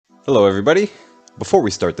Hello, everybody. Before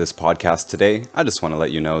we start this podcast today, I just want to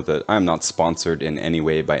let you know that I'm not sponsored in any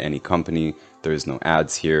way by any company. There is no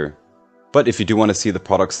ads here. But if you do want to see the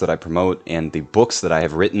products that I promote and the books that I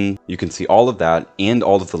have written, you can see all of that and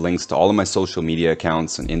all of the links to all of my social media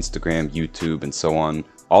accounts on Instagram, YouTube, and so on.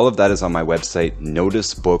 All of that is on my website,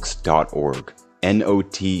 notusbooks.org.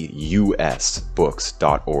 Notus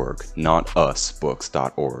books.org, not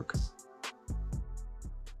usbooks.org.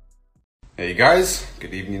 Hey guys,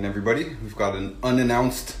 good evening everybody. We've got an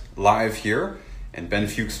unannounced live here, and Ben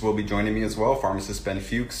Fuchs will be joining me as well, pharmacist Ben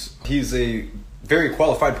Fuchs. He's a very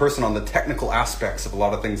qualified person on the technical aspects of a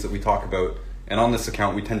lot of things that we talk about, and on this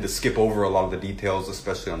account we tend to skip over a lot of the details,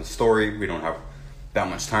 especially on the story. We don't have that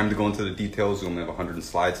much time to go into the details. We only have 100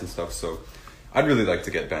 slides and stuff, so I'd really like to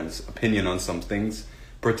get Ben's opinion on some things,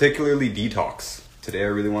 particularly detox. Today I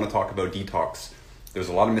really want to talk about detox. There's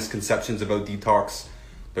a lot of misconceptions about detox.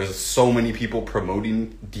 There's so many people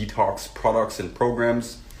promoting detox products and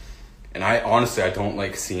programs, and I don't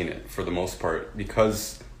like seeing it for the most part,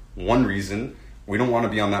 because one reason, we don't want to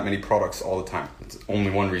be on that many products all the time. It's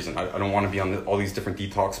only one reason. I don't want to be on all these different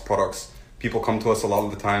detox products. People come to us a lot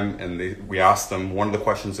of the time and we ask them, one of the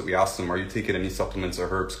questions that we ask them, are you taking any supplements or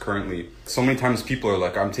herbs currently? So many times people are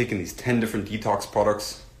like, I'm taking these 10 different detox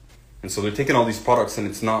products. And so they're taking all these products and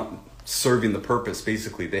it's not serving the purpose,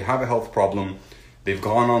 basically. They have a health problem. They've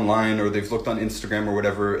gone online or they've looked on Instagram or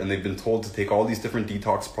whatever, and they've been told to take all these different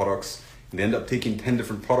detox products. And they end up taking 10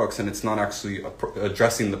 different products and it's not actually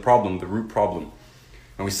addressing the problem, the root problem.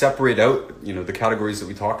 And we separate out, the categories that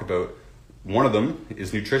we talk about. One of them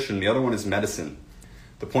is nutrition. The other one is medicine.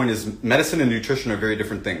 The point is, medicine and nutrition are very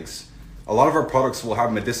different things. A lot of our products will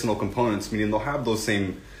have medicinal components, meaning they'll have those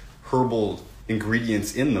same herbal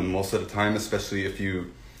ingredients in them most of the time, especially if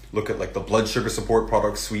you look at like the blood sugar support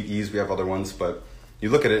products, Sweet Ease, we have other ones, but you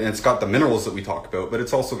look at it and it's got the minerals that we talk about, but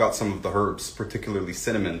it's also got some of the herbs, particularly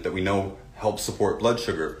cinnamon, that we know helps support blood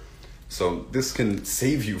sugar. So this can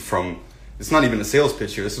save you from, it's not even a sales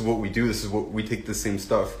pitch here, this is what we do, this is what we take, the same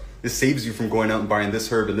stuff. This saves you from going out and buying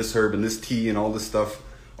this herb and this tea and all this stuff,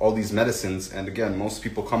 all these medicines. And again, most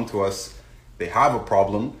people come to us, they have a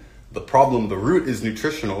problem. The problem, the root is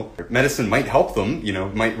nutritional. Medicine might help them,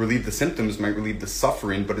 might relieve the symptoms, might relieve the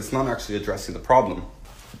suffering, but it's not actually addressing the problem.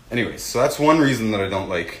 Anyways, so that's one reason that I don't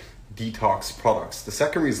like detox products. The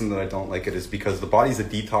second reason that I don't like it is because the body's a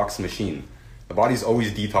detox machine. The body's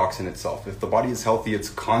always detoxing itself. If the body is healthy, it's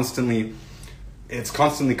constantly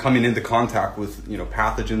coming into contact with,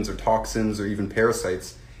 pathogens or toxins or even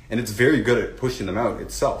parasites, and it's very good at pushing them out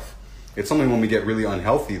itself. It's only when we get really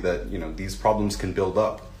unhealthy that, these problems can build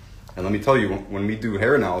up. And let me tell you, when we do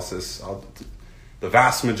hair analysis, the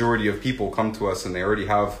vast majority of people come to us and they already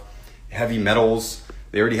have heavy metals,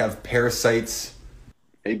 they already have parasites.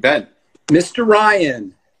 Hey, Ben. Mr.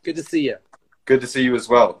 Ryan, good to see you. Good to see you as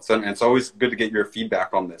well. It's always good to get your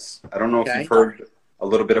feedback on this. I don't know if you've heard a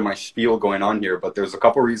little bit of my spiel going on here, but there's a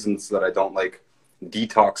couple reasons that I don't like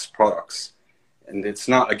detox products. And it's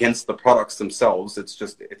not against the products themselves.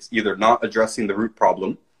 It's either not addressing the root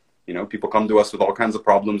problem. People come to us with all kinds of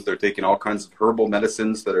problems. They're taking all kinds of herbal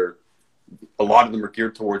medicines a lot of them are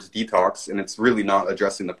geared towards detox, and it's really not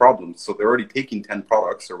addressing the problem. So they're already taking 10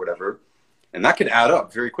 products or whatever, and that could add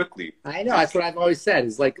up very quickly. I know. That's what I've always said.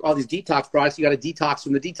 Is like all these detox products, you got to detox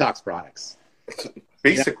from the detox products.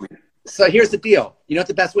 Basically. So here's the deal. You know what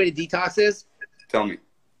the best way to detox is? Tell me.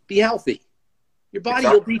 Be healthy. Your body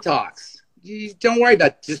will detox. You don't worry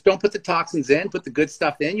about it. Just don't put the toxins in. Put the good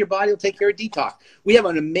stuff in. Your body will take care of detox. We have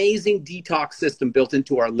an amazing detox system built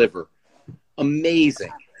into our liver.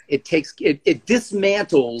 Amazing. It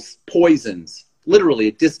dismantles poisons. Literally,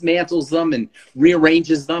 it dismantles them and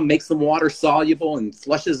rearranges them, makes them water soluble and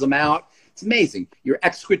flushes them out. It's amazing. Your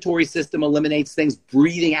excretory system eliminates things.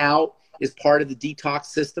 Breathing out is part of the detox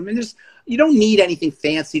system. And you don't need anything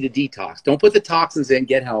fancy to detox. Don't put the toxins in,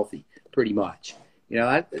 get healthy, pretty much.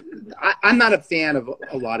 I'm not a fan of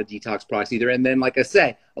a lot of detox products either. And then, like I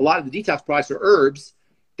say, a lot of the detox products are herbs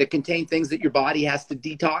that contain things that your body has to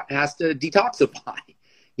detoxify.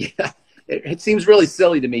 Yeah, it seems really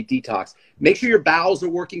silly to me, detox. Make sure your bowels are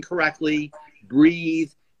working correctly, breathe,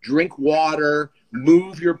 drink water,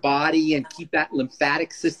 move your body and keep that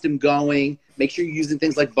lymphatic system going. Make sure you're using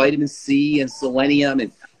things like vitamin C and selenium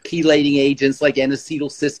and chelating agents like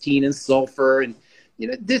N-acetylcysteine and sulfur. And,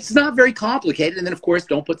 it's not very complicated. And then, of course,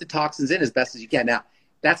 don't put the toxins in as best as you can. Now,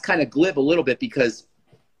 that's kind of glib a little bit because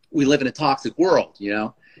we live in a toxic world,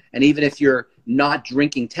 And even if you're not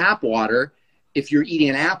drinking tap water, if you're eating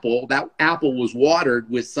an apple, that apple was watered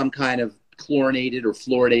with some kind of chlorinated or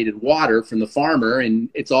fluoridated water from the farmer, and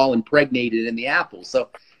it's all impregnated in the apple. So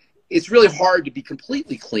it's really hard to be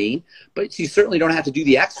completely clean, but you certainly don't have to do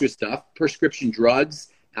the extra stuff. Prescription drugs,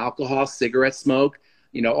 alcohol, cigarette smoke,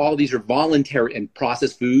 you know, all these are voluntary, and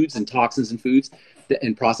processed foods and toxins in foods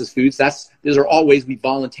and processed foods. Those are all ways we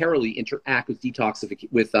voluntarily interact with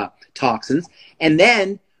toxins. And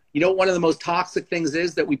then, you know, one of the most toxic things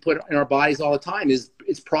is that we put in our bodies all the time is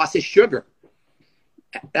processed sugar.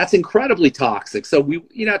 That's incredibly toxic. So we,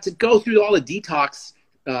 you know, to go through all the detox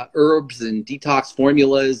herbs and detox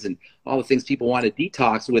formulas and all the things people want to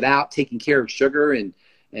detox without taking care of sugar and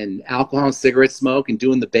alcohol and cigarette smoke and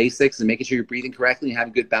doing the basics and making sure you're breathing correctly and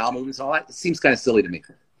having good bowel movements and all that, it seems kind of silly to me.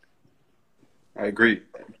 I agree.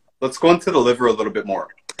 Let's go into the liver a little bit more.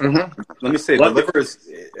 Let me say, the liver is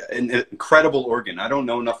an incredible organ. I don't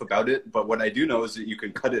know enough about it, but what I do know is that you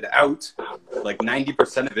can cut it out, like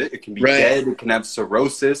 90% of it. It can be dead. It can have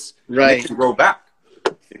cirrhosis. It can grow back.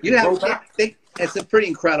 It's pretty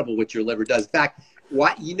incredible what your liver does. In fact,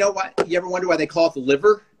 you know what? You ever wonder why they call it the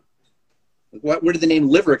liver? Where did the name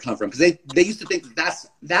liver come from? Because they used to think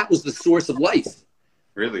that was the source of life.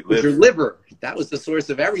 Really? Your liver. That was the source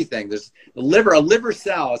of everything. There's a liver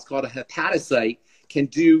cell, it's called a hepatocyte,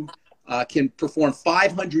 can perform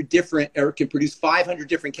 500 different, or can produce 500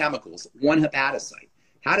 different chemicals, one hepatocyte.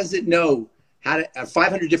 How does it know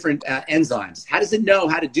 500 different enzymes? How does it know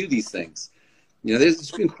how to do these things? You know,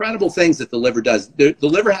 there's incredible things that the liver does. The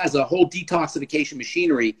liver has a whole detoxification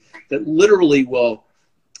machinery that literally will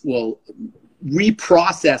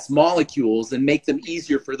reprocess molecules and make them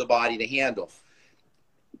easier for the body to handle.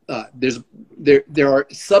 There are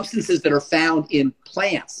substances that are found in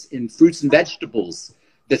plants, in fruits and vegetables,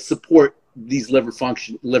 that support these liver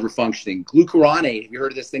functioning. Glucuronate. Have you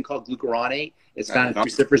heard of this thing called glucuronate? It's found in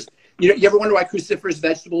cruciferous. You ever wonder why cruciferous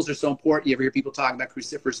vegetables are so important? You ever hear people talking about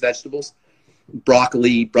cruciferous vegetables?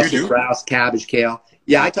 Broccoli, Brussels sprouts, cabbage, kale.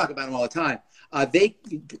 Yeah, I talk about them all the time.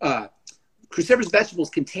 Cruciferous vegetables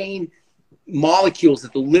contain molecules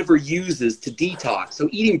that the liver uses to detox. So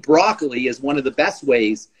eating broccoli is one of the best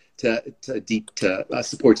ways to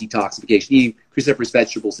support detoxification, eating cruciferous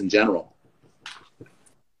vegetables in general.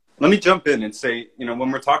 Let me jump in and say, you know,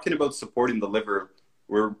 when we're talking about supporting the liver,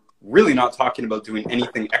 we're really not talking about doing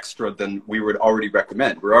anything extra than we would already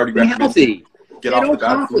recommend. We're already recommending healthy. Get off the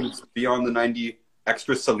bad foods, be on the 90,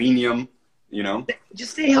 extra selenium, you know.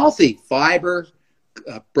 Just stay healthy. Fiber,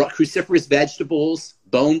 cruciferous vegetables,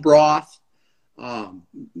 bone broth,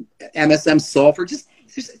 MSM sulfur.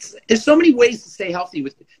 There's so many ways to stay healthy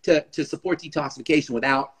to support detoxification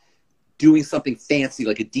without doing something fancy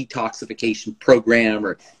like a detoxification program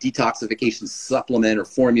or detoxification supplement or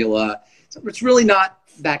formula. So it's really not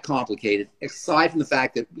that complicated, aside from the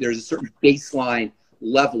fact that there's a certain baseline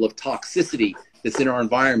level of toxicity that's in our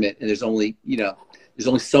environment, and there's only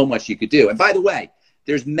so much you could do. And by the way,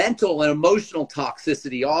 there's mental and emotional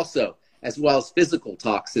toxicity also, as well as physical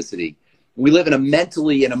toxicity. We live in a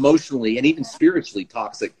mentally and emotionally and even spiritually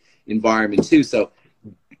toxic environment too. So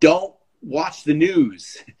don't watch the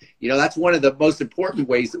news. You know, that's one of the most important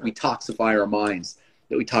ways that we toxify our minds,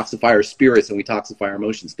 that we toxify our spirits and we toxify our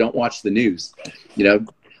emotions. Don't watch the news. You know,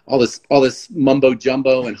 all this mumbo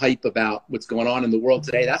jumbo and hype about what's going on in the world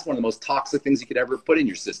today. That's one of the most toxic things you could ever put in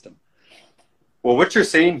your system. Well, what you're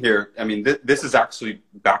saying here, I mean, this is actually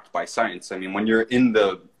backed by science. I mean, when you're in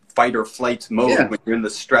the fight or flight mode, when you're in the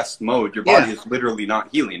stressed mode, your body is literally not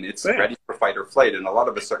healing. It's ready for fight or flight. And a lot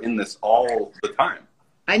of us are in this all the time.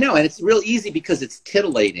 I know. And it's real easy because it's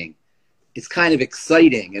titillating. It's kind of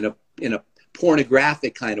exciting in a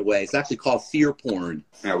pornographic kind of way. It's actually called fear porn.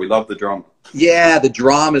 Yeah, we love the drama. Yeah, the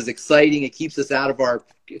drama is exciting. It keeps us out of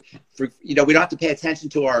we don't have to pay attention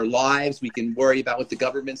to our lives. We can worry about what the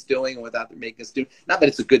government's doing and without making us do. Not that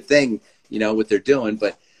it's a good thing, you know, what they're doing,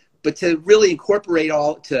 but to really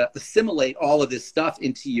to assimilate all of this stuff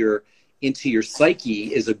into your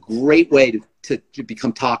psyche is a great way to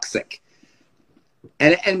become toxic.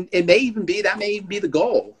 And it may even be the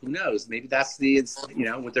goal. Who knows? Maybe that's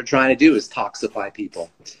what they're trying to do is toxify people.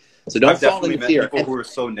 So don't fall into fear. People who are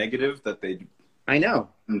so negative that they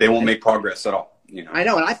won't make progress at all. You know. I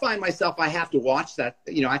know, and I find myself, I have to watch that.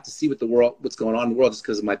 You know, I have to see what's going on in the world just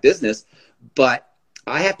because of my business. But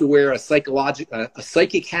I have to wear a psychic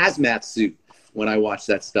hazmat suit when I watch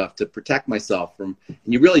that stuff to protect myself from. And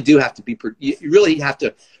you really do have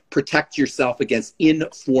to protect yourself against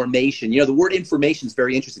information. You know, the word information is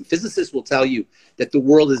very interesting. Physicists will tell you that the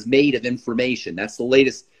world is made of information. That's the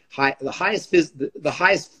latest. The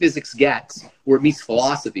highest physics gets, where it meets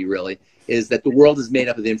philosophy really, is that the world is made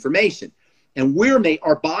up of information. And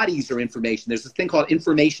our bodies are information. There's this thing called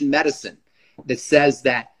information medicine that says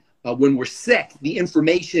that when we're sick, the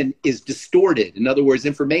information is distorted. In other words,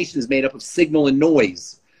 information is made up of signal and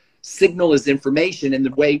noise. Signal is information, and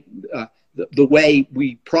the way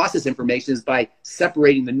we process information is by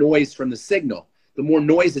separating the noise from the signal. The more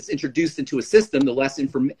noise that's introduced into a system, the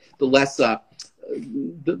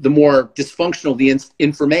more dysfunctional the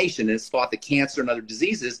information. And it's thought that cancer and other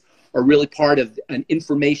diseases are really part of an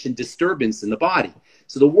information disturbance in the body.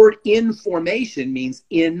 So the word information means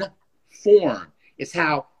in form. It's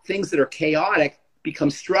how things that are chaotic become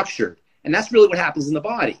structured. And that's really what happens in the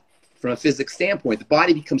body from a physics standpoint. The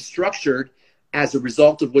body becomes structured as a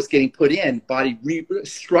result of what's getting put in. Body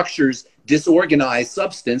restructures disorganized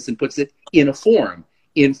substance and puts it in a form,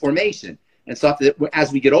 in formation. And so that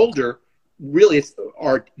as we get older, really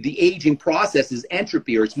the aging process is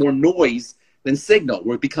entropy, or it's more noise than signal.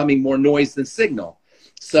 We're becoming more noise than signal.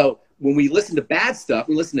 So when we listen to bad stuff,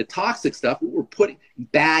 we listen to toxic stuff, we're putting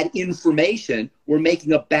bad information, we're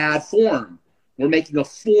making a bad form. We're making a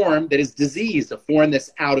form that is diseased, a form that's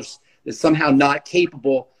that's somehow not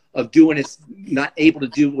capable of doing, it's not able to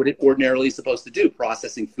do what it ordinarily is supposed to do,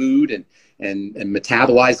 processing food and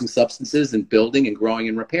metabolizing substances and building and growing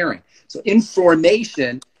and repairing. So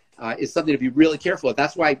information is something to be really careful of.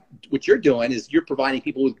 That's why what you're doing is you're providing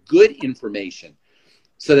people with good information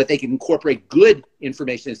so that they can incorporate good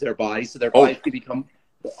information into their bodies, so their bodies can become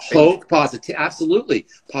hope, absolutely,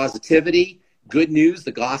 positivity, good news,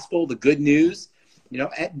 the gospel, the good news. You know,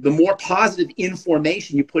 the more positive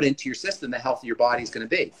information you put into your system, the healthier your body is going to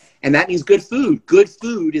be. And that means good food. Good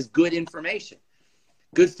food is good information.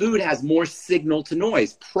 Good food has more signal to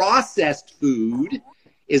noise. Processed food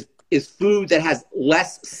is food that has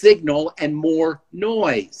less signal and more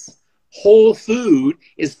noise. Whole food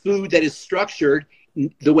is food that is structured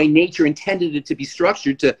the way nature intended it to be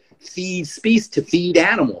structured, to feed species, to feed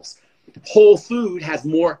animals. Whole food has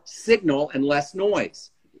more signal and less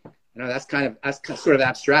noise. You know, that's sort of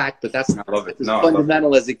abstract, but that's as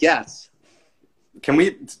fundamental as it gets. Can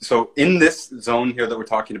we, so in this zone here that we're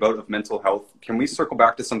talking about of mental health, can we circle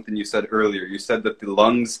back to something you said earlier? You said that the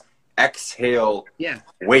lungs exhale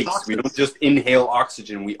waste. Toxins. We don't just inhale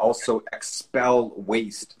oxygen, we also expel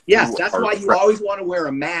waste. Yes, that's why you always want to wear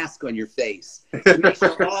a mask on your face. To make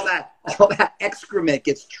sure all that excrement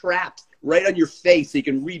gets trapped right on your face so you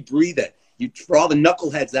can rebreathe it. For all the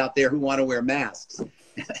knuckleheads out there who want to wear masks.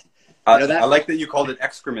 I like that you called it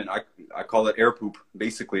excrement. I call it air poop,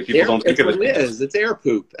 basically. People don't think of it. It is. It's air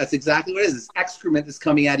poop. That's exactly what it is. It's excrement that's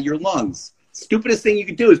coming out of your lungs. Stupidest thing you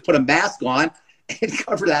could do is put a mask on and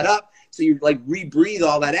cover that up so you like rebreathe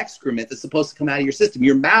all that excrement that's supposed to come out of your system.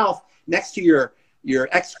 Your mouth, next to your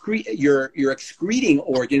excreting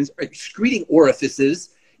organs, excreting orifices,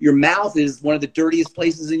 your mouth is one of the dirtiest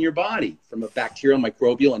places in your body from a bacterial,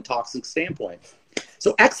 microbial, and toxic standpoint.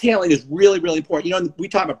 So exhaling is really, really important. You know, we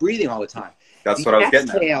talk about breathing all the time. That's what I was getting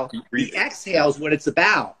at. The exhale is what it's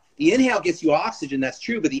about. The inhale gets you oxygen, that's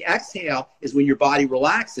true, but the exhale is when your body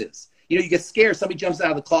relaxes. You know, you get scared, somebody jumps out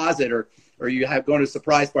of the closet, or you have going to a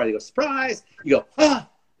surprise party, you go, surprise, you go, ah,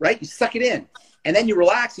 right? You suck it in. And then you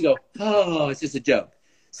relax, you go, oh, it's just a joke.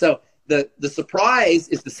 So the surprise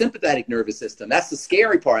is the sympathetic nervous system. That's the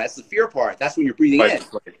scary part. That's the fear part. That's when you're breathing in.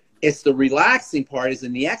 Right. It's the relaxing part is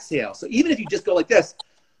in the exhale. So even if you just go like this,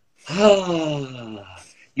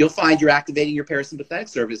 you'll find you're activating your parasympathetic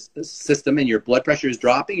system, and your blood pressure is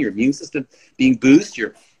dropping, your immune system being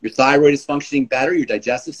boosted, your thyroid is functioning better, your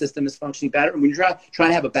digestive system is functioning better. And when you're trying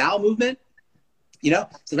to have a bowel movement, you know,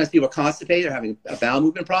 sometimes people are constipated or having a bowel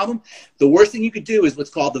movement problem. The worst thing you could do is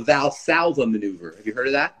what's called the Valsalva maneuver. Have you heard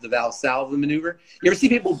of that? The Valsalva maneuver? You ever see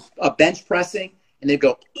people bench pressing and they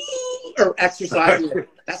go, or exercising?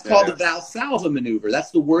 That's called the Valsalva maneuver.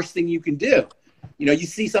 That's the worst thing you can do. You know, you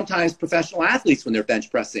see sometimes professional athletes when they're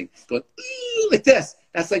bench pressing go like this.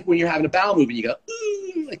 That's like when you're having a bowel movement, you go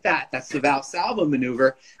like that. That's the Valsalva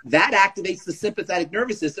maneuver. That activates the sympathetic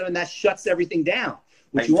nervous system, and that shuts everything down.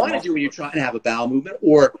 What you want to do when you're trying to have a bowel movement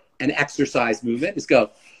or an exercise movement is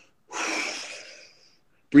go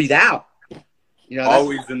breathe out. You know,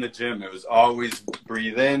 always in the gym, it was always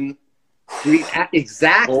breathe in, breathe out.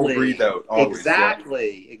 Exactly. Breathe out. Always,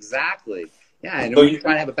 exactly. Yeah, and so when you're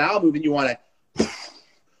trying to have a bowel movement, you want to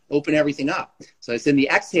open everything up. So it's in the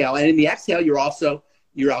exhale, and in the exhale, you're also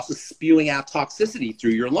spewing out toxicity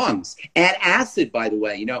through your lungs and acid. By the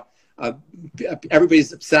way, you know.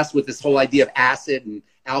 Everybody's obsessed with this whole idea of acid and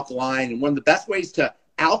alkaline, and one of the best ways to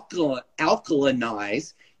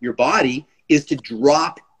alkalinize your body is to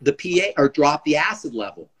drop the pH or drop the acid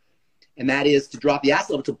level. And that is to drop the acid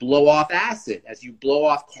level to blow off acid. As you blow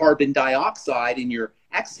off carbon dioxide in your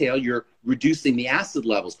exhale, you're reducing the acid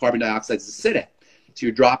levels. Carbon dioxide is acidic. So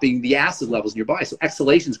you're dropping the acid levels in your body. So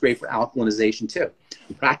exhalation is great for alkalinization too.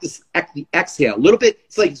 Practice the exhale. A little bit,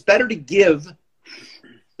 it's better to give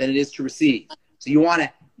than it is to receive. So you want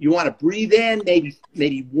to breathe in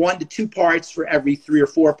maybe 1 to 2 parts for every 3 or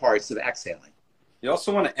 4 parts of exhaling. You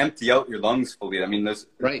also want to empty out your lungs fully. I mean, there's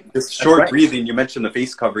this That's short right. breathing. You mentioned the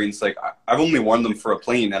face coverings. Like I've only worn them for a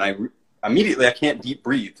plane, and immediately I can't deep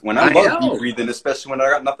breathe. When I love deep breathing, especially when I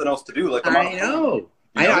got nothing else to do. Like I know.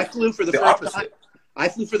 I flew for the first time. I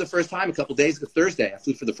flew for the first time a couple days ago, Thursday. I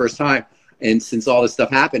flew for the first time, and since all this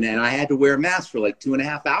stuff happened, and I had to wear a mask for like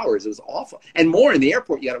 2.5 hours. It was awful, and more in the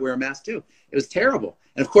airport. You got to wear a mask too. It was terrible.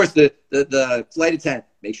 And of course, the flight attendant,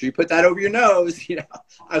 make sure you put that over your nose. You know,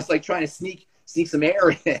 I was like trying to sneak some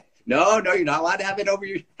air in. No, you're not allowed to have it over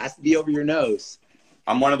your. Has to be over your nose.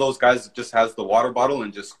 I'm one of those guys that just has the water bottle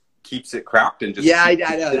and just keeps it cracked and just. Yeah, I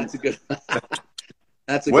know. That's a good.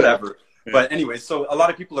 That's a whatever. Good But anyway, so a lot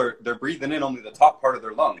of people they're breathing in only the top part of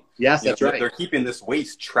their lung. Yes, that's right. They're keeping this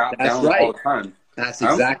waste trapped down all the time. That's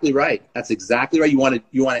exactly right. That's exactly right. You want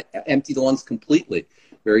to empty the lungs completely.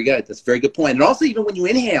 Very good. That's a very good point. And also, even when you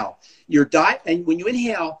inhale, when you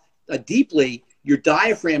inhale deeply, your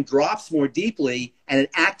diaphragm drops more deeply, and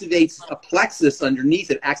it activates a plexus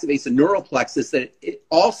underneath. It activates a neural plexus that it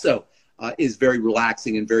also is very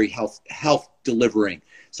relaxing and very health delivering.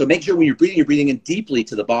 So make sure when you're breathing in deeply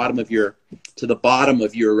to the bottom of your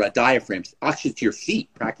diaphragm, actually to your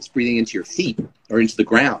feet. Practice breathing into your feet or into the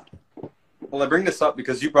ground. Well, I bring this up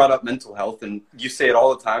because you brought up mental health, and you say it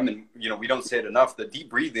all the time, and we don't say it enough. That deep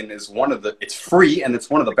breathing is it's free, and it's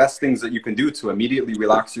one of the best things that you can do to immediately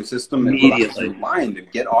relax your system and relax your mind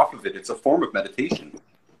and get off of it. It's a form of meditation.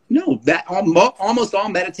 No, that almost all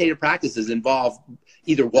meditative practices involve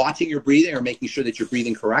either watching your breathing or making sure that you're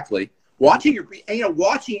breathing correctly. Watching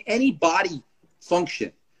watching any body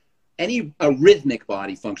function, any rhythmic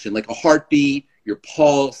body function, like a heartbeat, your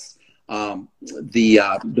pulse,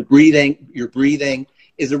 the breathing, your breathing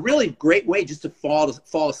is a really great way just to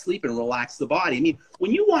fall asleep and relax the body. I mean,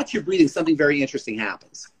 when you watch your breathing, something very interesting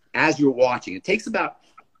happens as you're watching. It takes about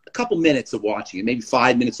a couple minutes of watching it, maybe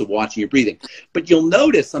 5 minutes of watching your breathing, but you'll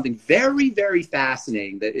notice something very, very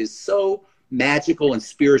fascinating that is so magical and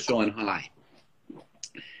spiritual and high.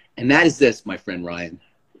 And that is this, my friend Ryan.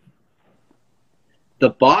 The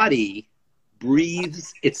body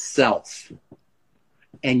breathes itself,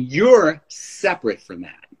 and you're separate from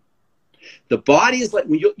that. The body is like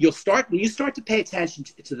when you start to pay attention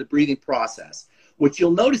to the breathing process. What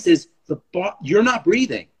you'll notice is you're not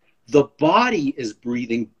breathing. The body is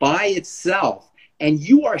breathing by itself, and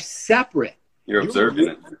you are separate. You're observing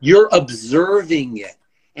it. You're observing it,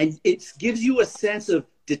 and it gives you a sense of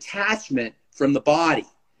detachment from the body.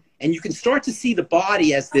 And you can start to see the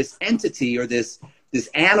body as this entity or this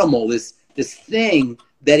animal, this thing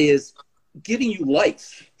that is giving you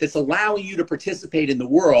life, that's allowing you to participate in the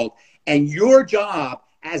world. And your job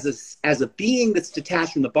as a being that's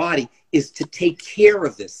detached from the body is to take care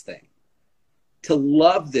of this thing, to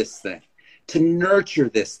love this thing, to nurture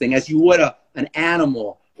this thing as you would an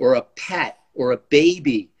animal or a pet or a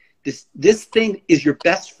baby. This thing is your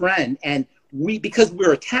best friend. And because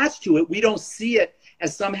we're attached to it, we don't see it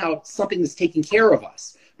as somehow something that's taking care of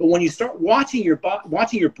us. But when you start watching your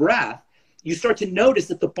breath, you start to notice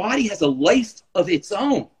that the body has a life of its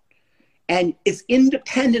own, and it's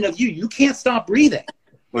independent of you. You can't stop breathing.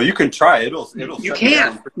 Well, you can try. It'll. You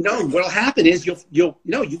can't. No, what'll happen is you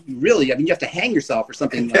really. I mean, you have to hang yourself or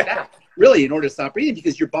something like that, really, in order to stop breathing,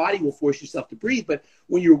 because your body will force yourself to breathe. But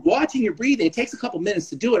when you're watching your breathing, it takes a couple minutes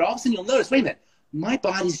to do it. All of a sudden, you'll notice, wait a minute, my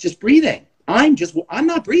body's just breathing. I'm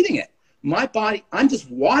not breathing it. My body, I'm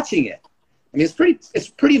just watching it. I mean, it's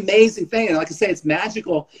a pretty amazing thing. And like I say, it's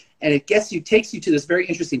magical, and it takes you to this very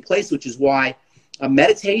interesting place, which is why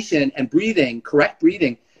meditation and breathing, correct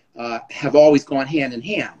breathing, have always gone hand in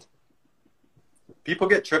hand. People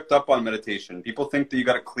get tripped up on meditation. People think that you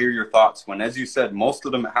got to clear your thoughts when, as you said, most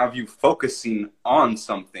of them have you focusing on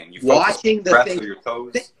something. You watching the breath thing. or your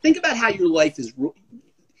toes. Think about how your life is.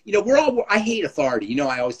 I hate authority.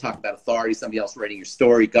 I always talk about authority, somebody else writing your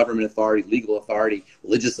story, government authority, legal authority,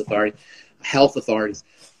 religious authority, health authorities.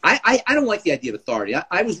 I don't like the idea of authority.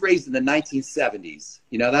 I was raised in the 1970s.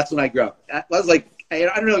 That's when I grew up. I was like, I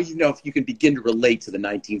don't know if you can begin to relate to the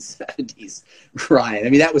 1970s, Ryan. I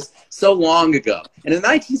mean, that was so long ago. And in the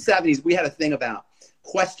 1970s, we had a thing about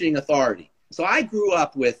questioning authority. So I grew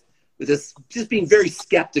up with this, just being very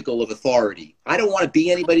skeptical of authority. I don't want to be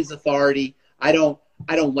anybody's authority. I don't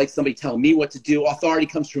like somebody telling me what to do. Authority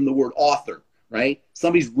comes from the word author, right?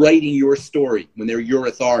 Somebody's writing your story when they're your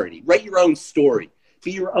authority. Write your own story.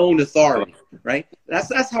 Be your own authority, right?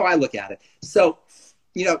 That's how I look at it. So,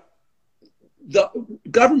 the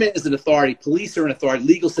government is an authority. Police are an authority.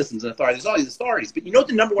 Legal system's an authority. There's all these authorities. But you know what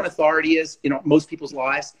the number one authority is in most people's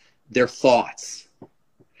lives? Their thoughts.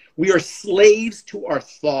 We are slaves to our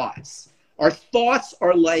thoughts. Our thoughts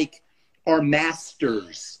are like our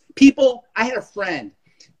masters. People, I had a friend,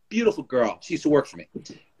 beautiful girl. She used to work for me.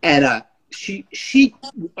 And she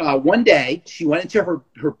one day, she went into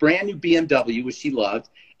her brand new BMW, which she loved,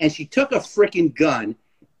 and she took a freaking gun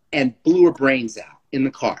and blew her brains out in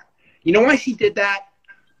the car. You know why she did that?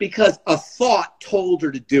 Because a thought told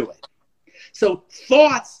her to do it. So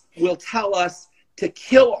thoughts will tell us to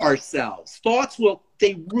kill ourselves.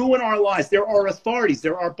 They ruin our lives. They're our authorities.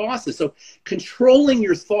 They're our bosses. So controlling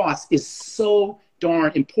your thoughts is so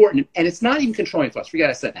darn important. And it's not even controlling thoughts. Forget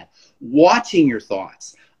I said that. Watching your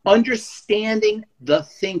thoughts. Understanding the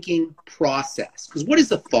thinking process. Because what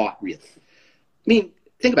is a thought really? I mean,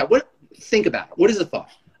 think about it. What is a thought?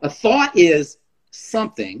 A thought is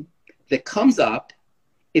something that comes up,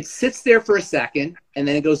 it sits there for a second, and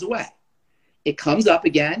then it goes away. It comes up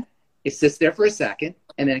again, it sits there for a second,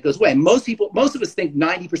 and then it goes away. Most of us think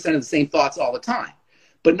 90% of the same thoughts all the time.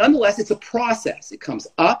 But nonetheless, it's a process. It comes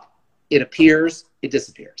up, it appears, it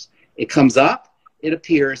disappears. It comes up, it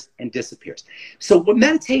appears, and disappears. So what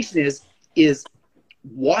meditation is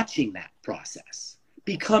watching that process,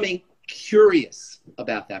 becoming curious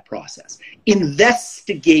about that process,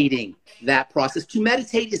 investigating that process. To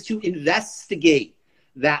meditate is to investigate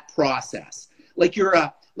that process. Like you're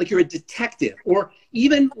a detective, or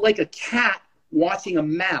even like a cat watching a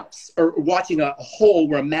mouse, or watching a hole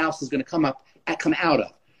where a mouse is going to come out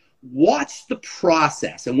of. Watch the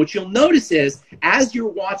process. And what you'll notice is, as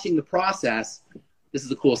you're watching the process, this is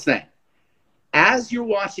the coolest thing. As you're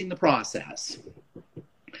watching the process,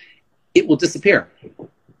 it will disappear.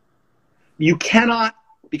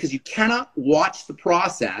 Because you cannot watch the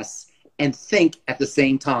process and think at the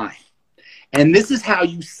same time. And this is how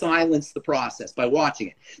you silence the process, by watching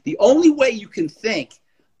it. The only way you can think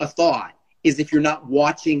a thought is if you're not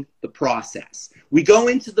watching the process. We go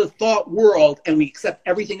into the thought world and we accept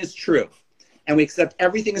everything is true. And we accept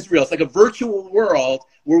everything is real. It's like a virtual world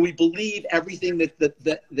where we believe everything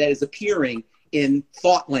that is appearing in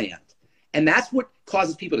thought land. And that's what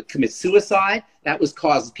causes people to commit suicide. That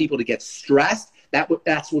causes people to get stressed.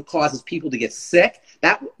 That's what causes people to get sick.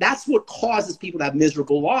 That's what causes people to have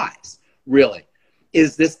miserable lives. Really,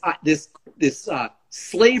 is this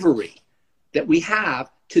slavery that we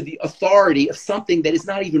have to the authority of something that is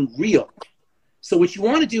not even real. So what you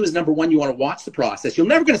want to do is, number one, you want to watch the process. You're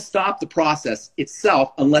never going to stop the process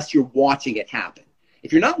itself unless you're watching it happen.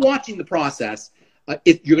 If you're not watching the process,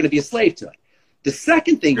 you're going to be a slave to it. The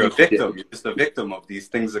second thing you're a victim. You're just a victim of these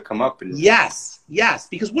things that come up. Yes.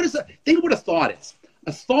 Because think of what a thought is.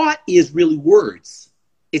 A thought is really words.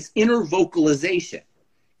 It's inner vocalization.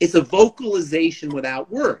 It's a vocalization without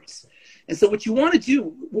words. And so what you want to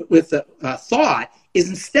do with a thought is,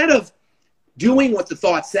 instead of doing what the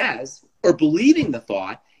thought says or believing the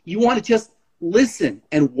thought, you want to just listen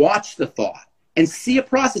and watch the thought and see a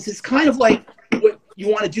process. It's kind of like what you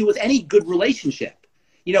want to do with any good relationship.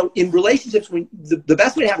 You know, in relationships, when the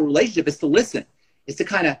best way to have a relationship is to listen. It's to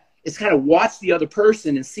kind of watch the other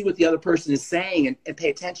person and see what the other person is saying, and pay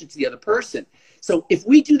attention to the other person. So if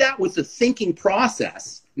we do that with the thinking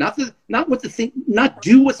process, not do what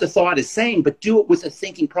the thought is saying, but do it with the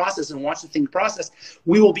thinking process and watch the thinking process,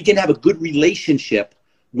 we will begin to have a good relationship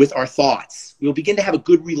with our thoughts. We will begin to have a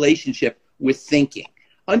good relationship with thinking.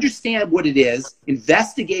 Understand what it is,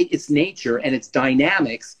 investigate its nature and its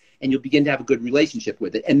dynamics, and you'll begin to have a good relationship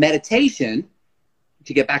with it. And meditation,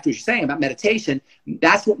 to get back to what you're saying about meditation,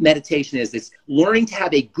 that's what meditation is. It's learning to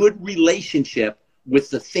have a good relationship with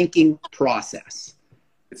the thinking process.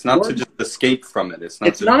 It's not to just escape from it. It's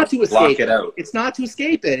not to escape it out. It's not to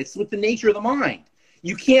escape it. It's with the nature of the mind.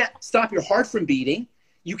 You can't stop your heart from beating.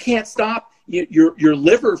 You can't stop your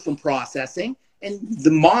liver from processing. And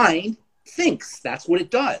the mind thinks. That's what it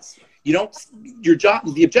does.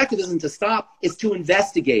 The objective isn't to stop. It's to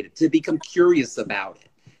investigate it, to become curious about it.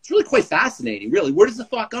 It's really quite fascinating, really. Where does the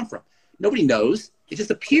thought come from? Nobody knows. It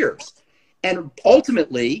just appears. And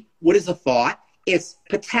ultimately, what is a thought? It's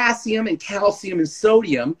potassium and calcium and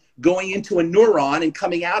sodium going into a neuron and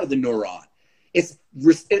coming out of the neuron. It's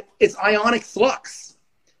ionic flux.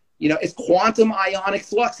 It's quantum ionic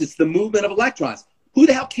flux. It's the movement of electrons. Who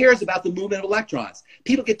the hell cares about the movement of electrons?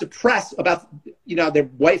 People get depressed about, their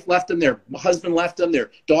wife left them, their husband left them, their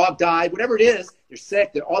dog died, whatever it is. They're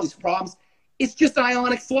sick. They're all these problems. It's just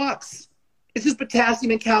ionic flux. It's just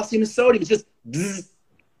potassium and calcium and sodium. It's just bzz,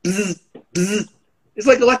 bzz, bzz. It's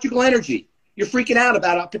like electrical energy. You're freaking out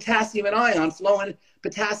about potassium and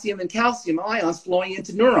calcium ions flowing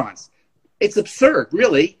into neurons. It's absurd,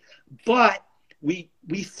 really. But we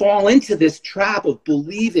fall into this trap of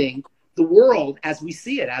believing the world as we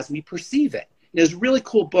see it, as we perceive it. There's a really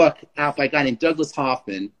cool book out by a guy named Douglas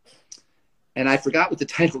Hoffman, and I forgot what the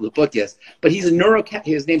title of the book is, but he's a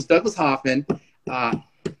his name's Douglas Hoffman, and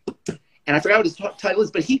I forgot what his title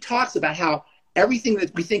is, but he talks about how everything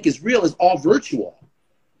that we think is real is all virtual.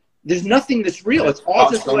 There's nothing that's real. It's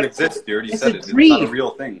all just don't exist. You already said it. It's not a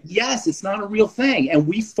real thing. Yes, it's not a real thing, and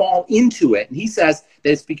we fall into it. And he says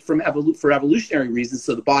that it's for evolutionary reasons,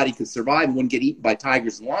 so the body could survive and wouldn't get eaten by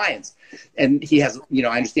tigers and lions. And he has,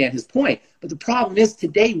 I understand his point. But the problem is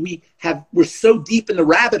today we're so deep in the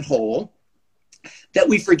rabbit hole that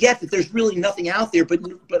we forget that there's really nothing out there but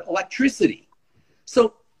electricity.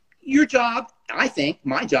 So your job, I think,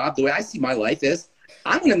 my job, the way I see my life is,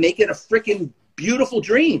 I'm going to make it a freaking beautiful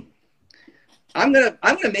dream. I'm gonna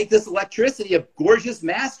make this electricity a gorgeous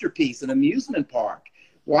masterpiece, an amusement park.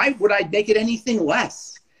 Why would I make it anything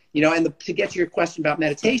less? And to get to your question about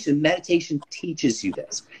meditation teaches you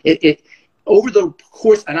this. It over the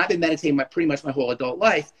course, and I've been meditating pretty much my whole adult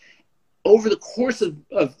life. Over the course of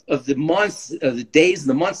the months, of the days, and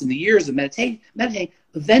the months, and the years of meditating,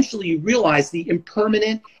 eventually you realize the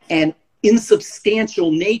impermanent and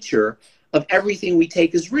insubstantial nature of everything we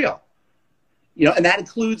take as real. And that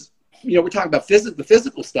includes, we're talking about the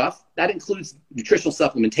physical stuff. That includes nutritional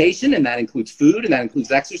supplementation, and that includes food, and that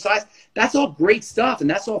includes exercise. That's all great stuff, and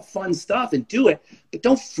that's all fun stuff, and do it. But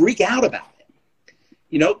don't freak out about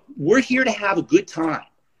it. We're here to have a good time.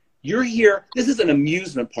 You're here. This is an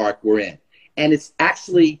amusement park we're in, and it's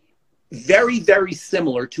actually very, very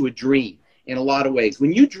similar to a dream in a lot of ways.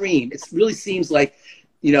 When you dream, it really seems like,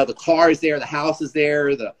 the car is there, the house is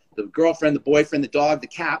there, the girlfriend, the boyfriend, the dog, the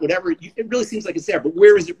cat, whatever. It really seems like it's there. But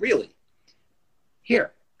where is it really?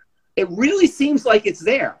 Here. It really seems like it's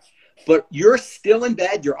there. But you're still in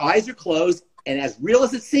bed. Your eyes are closed. And as real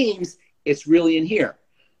as it seems, it's really in here.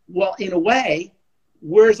 Well, in a way,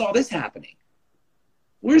 where's all this happening?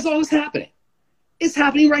 Where's all this happening? It's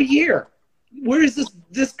happening right here. Where is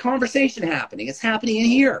this conversation happening? It's happening in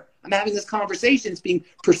here. I'm having this conversation. It's being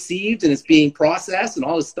perceived and it's being processed and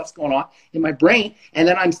all this stuff's going on in my brain. And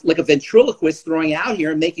then I'm like a ventriloquist throwing out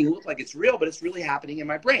here and making it look like it's real, but it's really happening in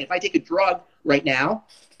my brain. If I take a drug right now,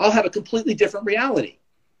 I'll have a completely different reality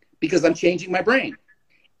because I'm changing my brain.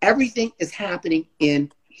 Everything is happening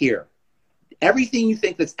in here. Everything you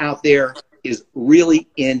think that's out there is really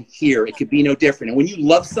in here. It could be no different. And when you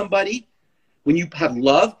love somebody, when you have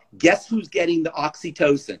love, guess who's getting the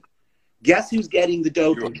oxytocin? Guess who's getting the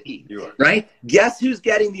dopamine, right? Guess who's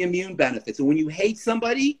getting the immune benefits? And when you hate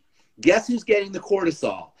somebody, guess who's getting the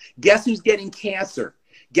cortisol? Guess who's getting cancer?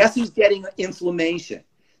 Guess who's getting inflammation?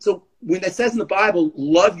 So when it says in the Bible,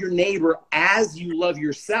 love your neighbor as you love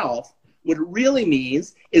yourself, what it really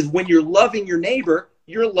means is when you're loving your neighbor,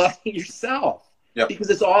 you're loving yourself. Yep.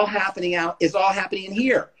 Because it's all happening it's all happening in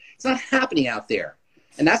here. It's not happening out there.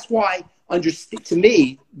 And that's why, to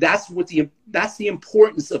me, that's the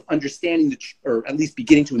importance of understanding or at least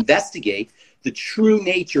beginning to investigate the true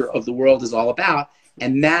nature of the world is all about.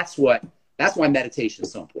 And that's why meditation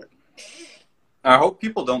is so important. I hope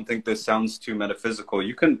people don't think this sounds too metaphysical.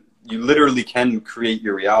 You literally can create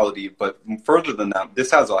your reality, but further than that,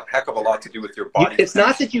 this has a heck of a lot to do with your body. It's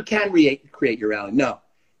not that you can create your reality. No,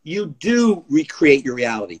 you do recreate your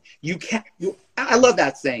reality. I love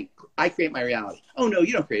that saying. I create my reality. Oh no,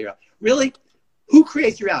 you don't create your reality. Really? Who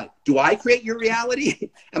creates your reality? Do I create your reality?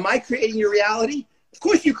 Am I creating your reality? Of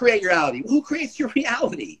course you create your reality. Who creates your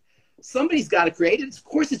reality? Somebody's got to create it. Of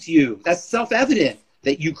course it's you. That's self-evident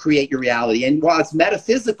that you create your reality. And while it's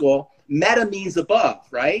metaphysical, meta means above,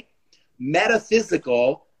 right?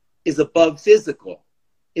 Metaphysical is above physical.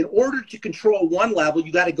 In order to control one level,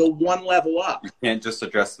 you got to go one level up. You can't just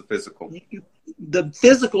address the physical. The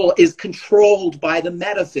physical is controlled by the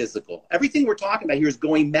metaphysical. Everything we're talking about here is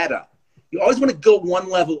going meta. You always want to go one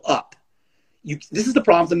level up. This is the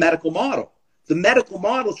problem with the medical model. The medical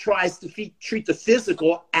model tries to treat the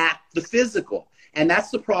physical at the physical. And that's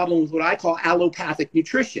the problem with what I call allopathic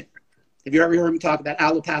nutrition. Have you ever heard me talk about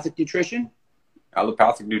allopathic nutrition?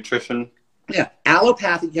 Allopathic nutrition? Yeah.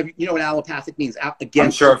 Allopathic, you know what allopathic means?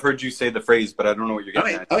 I'm sure I've heard you say the phrase, but I don't know what you're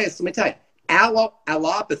getting at. Okay, so let me tell you.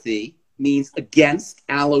 Allopathy means against,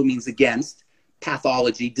 allo means against,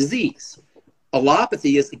 pathology, disease.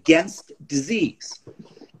 Allopathy is against disease.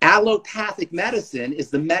 Allopathic medicine is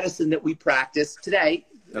the medicine that we practice today.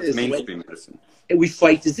 That's mainstream medicine. And we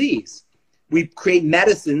fight disease. We create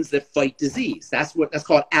medicines that fight disease. That's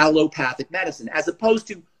called allopathic medicine, as opposed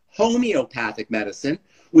to homeopathic medicine,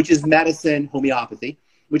 which is medicine, homeopathy,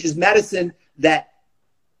 which is medicine that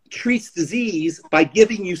treats disease by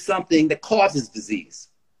giving you something that causes disease.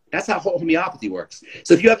 That's how homeopathy works.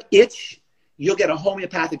 So if you have itch, you'll get a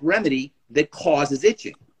homeopathic remedy that causes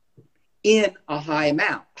itching. in a high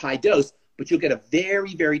amount, high dose, but you'll get a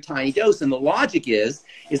very, very tiny dose. And the logic is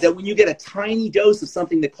that when you get a tiny dose of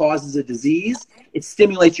something that causes a disease, it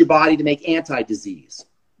stimulates your body to make anti-disease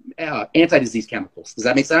chemicals. Does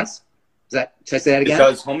that make sense? Should I say that again?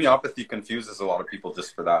 Because homeopathy confuses a lot of people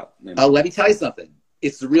just for that. Let me tell you something.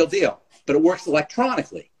 It's the real deal, but it works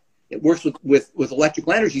electronically. It works with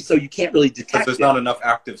electrical energy, so you can't really detect it. There's not enough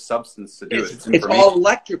active substance to do it. It's all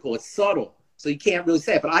electrical. It's subtle, so you can't really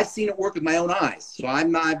say it. But I've seen it work with my own eyes, so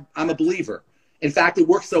I'm a believer. In fact, it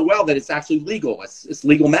works so well that it's actually legal. It's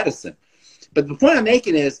legal medicine. But the point I'm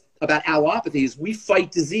making is about allopathy is we fight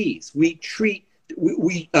disease. We create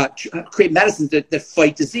medicines that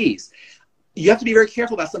fight disease. You have to be very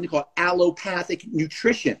careful about something called allopathic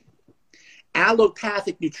nutrition.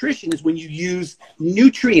 Allopathic nutrition is when you use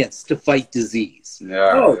nutrients to fight disease.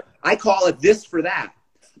 Yeah. Oh, I call it this for that.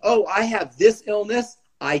 Oh, I have this illness.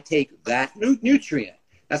 I take that nutrient.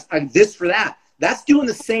 I'm this for that. That's doing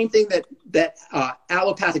the same thing that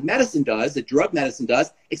allopathic medicine does, that drug medicine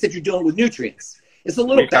does, except you're doing it with nutrients. It's a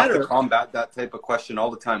little better. We have to combat that type of question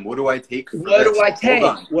all the time. What do I take? What do I take?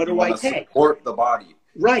 What do I take? Support the body.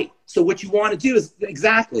 Right. So what you want to do is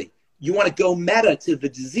you want to go meta to the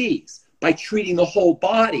disease by treating the whole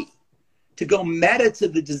body. To go meta to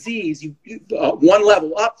the disease, you one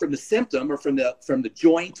level up from the symptom or from the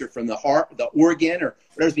joint or from the heart, the organ or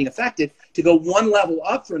whatever's being affected. To go one level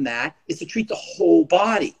up from that is to treat the whole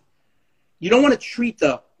body. You don't want to treat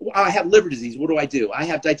I have liver disease. What do I do? I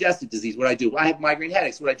have digestive disease. What do I do? I have migraine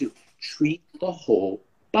headaches. What do I do? Treat the whole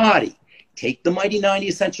body. Take the Mighty 90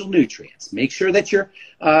 essential nutrients. Make sure that you're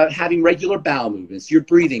having regular bowel movements. You're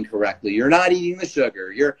breathing correctly. You're not eating the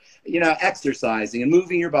sugar. You're exercising and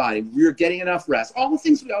moving your body. You're getting enough rest. All the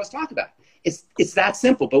things we always talk about. It's that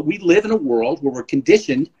simple. But we live in a world where we're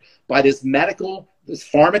conditioned by this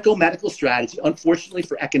pharmaco-medical strategy, unfortunately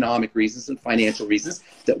for economic reasons and financial reasons,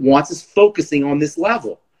 that wants us focusing on this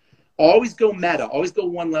level. Always go meta. Always go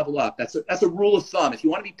one level up. That's a rule of thumb. If you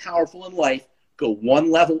want to be powerful in life, go one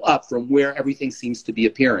level up from where everything seems to be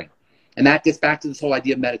appearing. And that gets back to this whole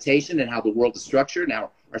idea of meditation and how the world is structured and how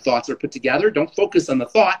our thoughts are put together. Don't focus on the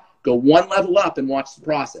thought. Go one level up and watch the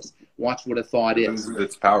process. Watch what a thought is.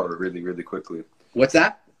 Its power really, really quickly. What's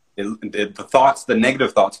that? The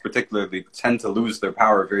negative thoughts particularly, tend to lose their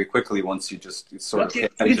power very quickly once you just sort of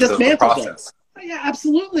get into the process. Them. Yeah,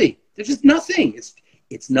 absolutely. There's just nothing.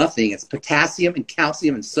 It's nothing. It's potassium and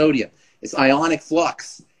calcium and sodium. It's ionic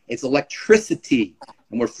flux. It's electricity,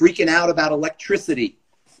 and we're freaking out about electricity.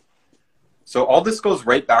 So all this goes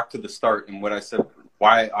right back to the start and what I said,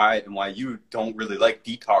 why you don't really like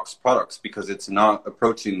detox products, because it's not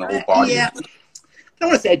approaching the whole body. Yeah, I don't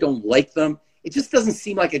want to say I don't like them. It just doesn't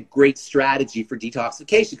seem like a great strategy for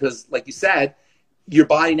detoxification because, like you said, your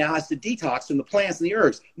body now has to detox from the plants and the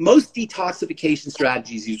herbs. Most detoxification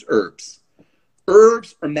strategies use herbs.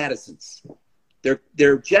 Herbs are medicines.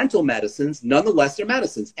 They're gentle medicines, nonetheless they're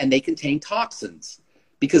medicines, and they contain toxins.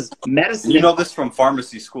 Because medicine... You know this from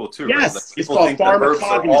pharmacy school too, yes, right? Like people think that herbs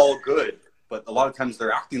are all good, but a lot of times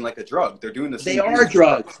they're acting like a drug. They're doing the same thing. They are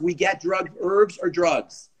drugs. We get herbs are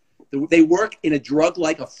drugs. They work in a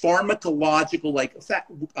drug-like, a pharmacological-like effect.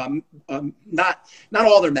 Not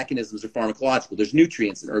all their mechanisms are pharmacological. There's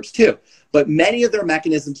nutrients in herbs too. But many of their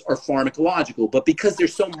mechanisms are pharmacological. But because they're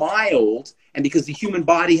so mild and because the human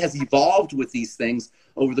body has evolved with these things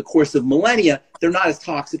over the course of millennia, they're not as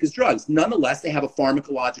toxic as drugs. Nonetheless, they have a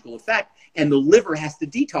pharmacological effect, and the liver has to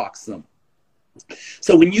detox them.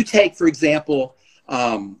 So when you take, for example,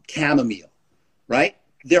 chamomile, right?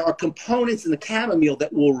 There are components in the chamomile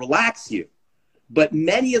that will relax you, but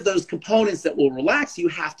many of those components that will relax you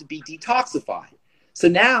have to be detoxified. So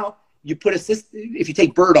now you put if you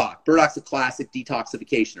take burdoc's a classic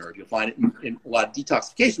detoxification herb. You'll find it in a lot of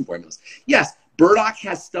detoxification formulas. Yes, burdock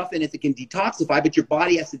has stuff in it that can detoxify, but your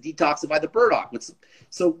body has to detoxify the burdock.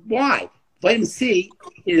 So why? Vitamin C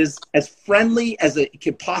is as friendly as it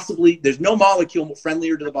can possibly, there's no molecule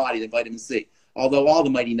friendlier to the body than vitamin C. Although all the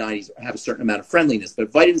Mighty 90s have a certain amount of friendliness, but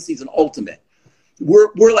vitamin C is an ultimate.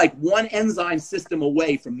 We're like one enzyme system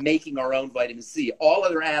away from making our own vitamin C. All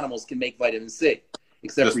other animals can make vitamin C,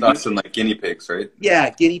 except just us and like guinea pigs, right? Yeah,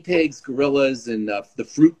 guinea pigs, gorillas, and the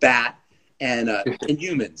fruit bat, and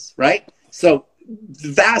humans, right? So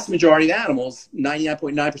the vast majority of animals,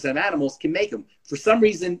 99.9% of animals, can make them. For some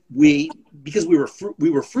reason, because we were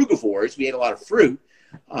frugivores, we ate a lot of fruit.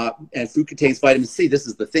 And fruit contains vitamin C. This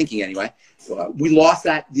is the thinking anyway. We lost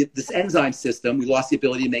this enzyme system. We lost the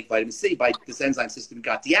ability to make vitamin C by this enzyme system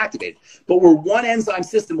got deactivated. But we're one enzyme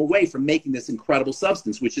system away from making this incredible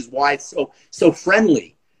substance, which is why it's so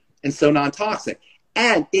friendly and so non-toxic.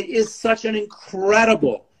 And it is such an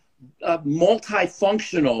incredible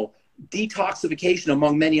multifunctional detoxification,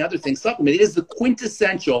 among many other things, supplement. It is the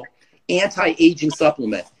quintessential anti-aging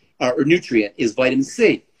supplement or nutrient is vitamin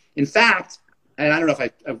C. In fact, and I don't know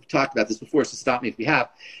if I've talked about this before, so stop me if we have,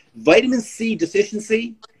 vitamin C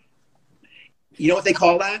deficiency, you know what they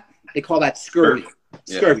call that? They call that scurvy.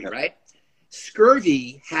 Scurvy, right?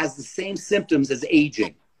 Scurvy has the same symptoms as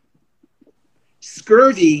aging.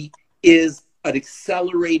 Scurvy is an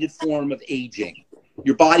accelerated form of aging.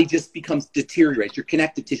 Your body just deteriorates. Your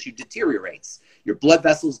connective tissue deteriorates. Your blood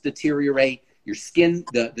vessels deteriorate. Your skin,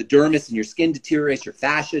 the dermis in your skin deteriorates. Your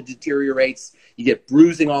fascia deteriorates. You get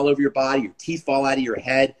bruising all over your body. Your teeth fall out of your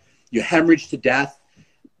head. You hemorrhage to death.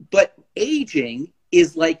 But aging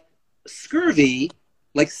is like scurvy,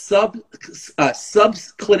 like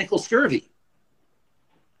subclinical scurvy.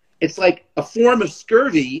 It's like a form of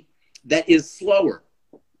scurvy that is slower.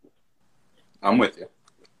 I'm with you.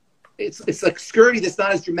 It's like scurvy that's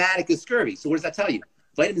not as dramatic as scurvy. So what does that tell you?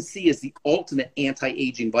 Vitamin C is the ultimate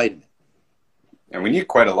anti-aging vitamin. And we need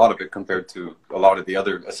quite a lot of it compared to a lot of the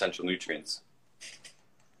other essential nutrients.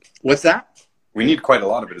 What's that? We need quite a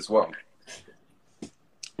lot of it as well.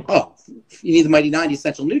 Oh, you need the Mighty 90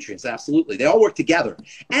 essential nutrients. Absolutely. They all work together.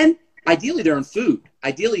 And ideally, they're in food.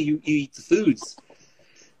 Ideally, you eat the foods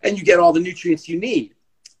and you get all the nutrients you need.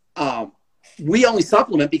 We only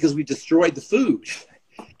supplement because we destroyed the food.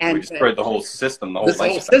 And we destroyed the whole system. The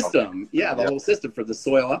whole system. Yeah, the whole system for the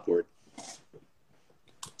soil upward.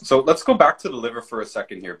 So let's go back to the liver for a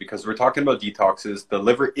second here, because we're talking about detoxes. The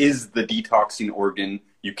liver is the detoxing organ.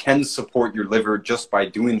 You can support your liver just by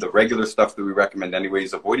doing the regular stuff that we recommend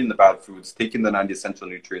anyways, avoiding the bad foods, taking the 90 essential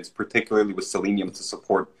nutrients, particularly with selenium to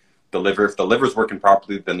support the liver. If the liver's working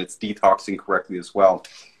properly, then it's detoxing correctly as well.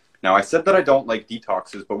 Now, I said that I don't like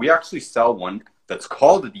detoxes, but we actually sell one that's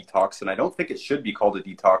called a detox, and I don't think it should be called a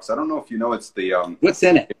detox. I don't know if you know, it's the... What's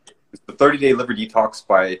in it? It's the 30-day liver detox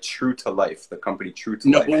by True to Life, the company True to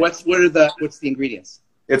Life. No, what's the ingredients?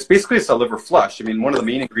 It's basically a liver flush. I mean, one of the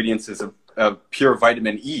main ingredients is a pure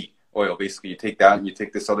vitamin E oil. Basically, you take that and you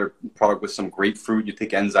take this other product with some grapefruit. You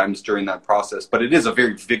take enzymes during that process, but it is a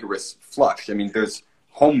very vigorous flush. I mean, there's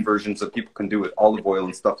home versions that people can do with olive oil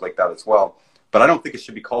and stuff like that as well. But I don't think it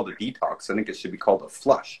should be called a detox. I think it should be called a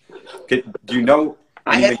flush. Do you know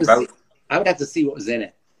anything about? I would have to see what was in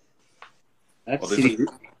it. There's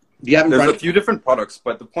a few different products,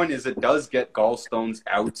 but the point is, it does get gallstones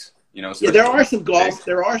out. You know, so yeah, there are some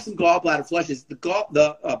gallbladder flushes. That's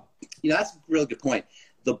a really good point.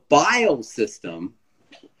 The bile system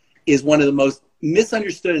is one of the most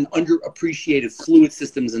misunderstood and underappreciated fluid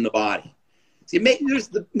systems in the body. See, there's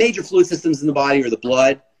the major fluid systems in the body are the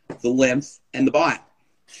blood, the lymph, and the bile.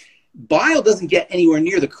 Bile doesn't get anywhere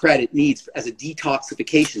near the credit it needs as a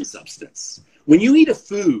detoxification substance. When you eat a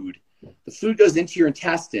food, the food goes into your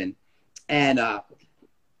intestine, and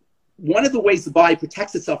one of the ways the body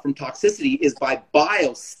protects itself from toxicity is by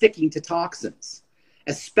bile sticking to toxins,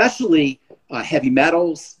 especially heavy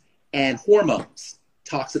metals and hormones,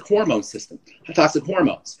 toxic hormones.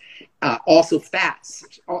 Also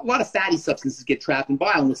fats. A lot of fatty substances get trapped in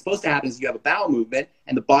bile, and what's supposed to happen is you have a bowel movement,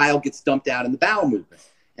 and the bile gets dumped out in the bowel movement.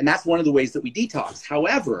 And that's one of the ways that we detox.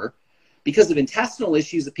 However, because of intestinal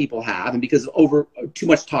issues that people have and because of too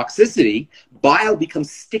much toxicity, bile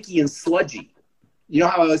becomes sticky and sludgy. You know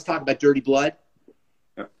how I always talk about dirty blood?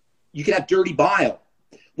 Yeah. You can have dirty bile.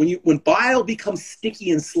 When bile becomes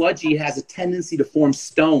sticky and sludgy, it has a tendency to form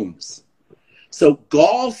stones. So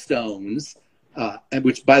gallstones,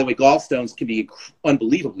 which, by the way, gallstones can be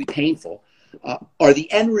unbelievably painful, are the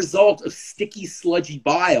end result of sticky, sludgy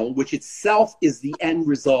bile, which itself is the end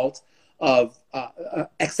result of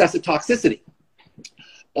excessive toxicity.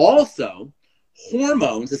 Also,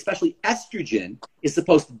 hormones, especially estrogen, is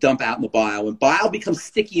supposed to dump out in the bile. When bile becomes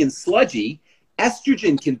sticky and sludgy,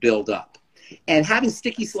 estrogen can build up. And having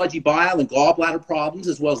sticky, sludgy bile and gallbladder problems,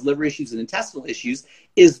 as well as liver issues and intestinal issues,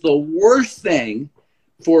 is the worst thing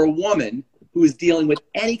for a woman who is dealing with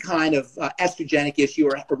any kind of estrogenic issue,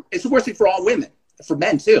 or it's the worst thing for all women, for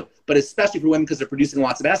men too, but especially for women because they're producing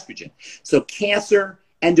lots of estrogen. So cancer,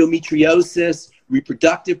 endometriosis,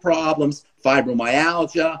 reproductive problems,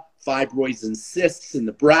 fibromyalgia, fibroids and cysts in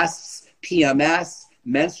the breasts, PMS,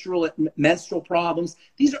 menstrual problems.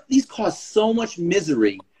 These cause so much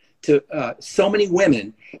misery to so many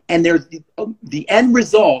women, and they're the end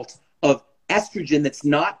result of estrogen that's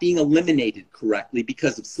not being eliminated correctly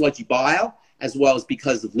because of sludgy bile, as well as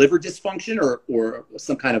because of liver dysfunction or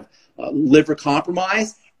some kind of liver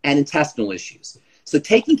compromise and intestinal issues. So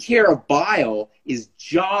taking care of bile is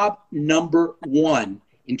job number one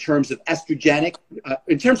in terms of estrogenic,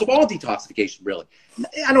 in terms of all detoxification, really.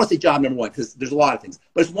 I don't want to say job number one because there's a lot of things,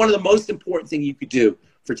 but it's one of the most important things you could do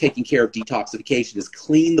for taking care of detoxification is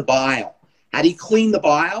clean the bile. How do you clean the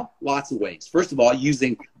bile? Lots of ways. First of all,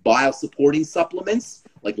 using bile-supporting supplements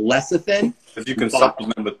like lecithin. Because you can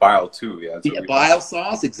supplement with bile too. Yeah, bile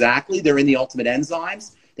salts, exactly. They're in the Ultimate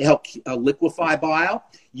Enzymes. They help liquefy bile.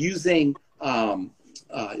 Using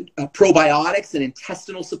probiotics and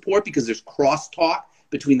intestinal support because there's crosstalk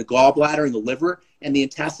between the gallbladder and the liver and the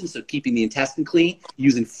intestine, so keeping the intestine clean.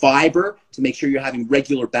 Using fiber to make sure you're having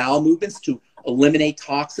regular bowel movements to eliminate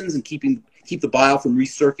toxins and keep the bile from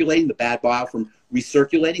recirculating, the bad bile from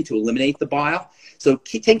recirculating to eliminate the bile. So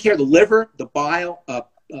taking care of the liver, the bile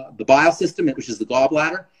system, which is the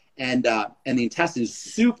gallbladder, and the intestine is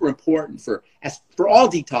super important for all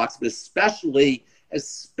detox, but especially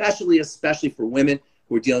for women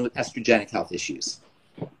who are dealing with estrogenic health issues.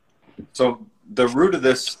 So the root of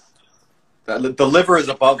this, the liver is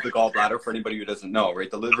above the gallbladder for anybody who doesn't know,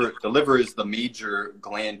 right? The liver is the major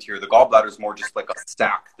gland here. The gallbladder is more just like a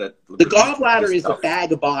sac. The gallbladder is a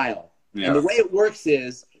bag of bile. Yeah. And the way it works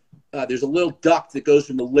is there's a little duct that goes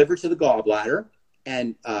from the liver to the gallbladder,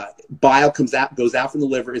 and bile goes out from the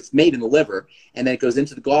liver. It's made in the liver, and then it goes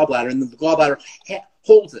into the gallbladder, and the gallbladder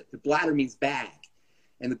holds it. The bladder means bag,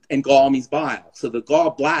 and gall means bile. So the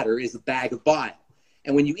gallbladder is a bag of bile.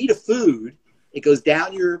 And when you eat a food, it goes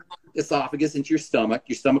down your esophagus into your stomach.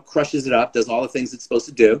 Your stomach crushes it up, does all the things it's supposed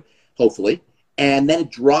to do, hopefully, and then it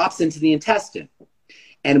drops into the intestine.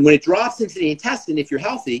 And when it drops into the intestine, if you're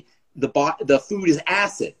healthy, the food is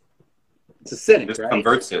acid. It's acidic, This right?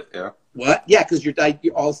 converts it, yeah. What? Yeah, because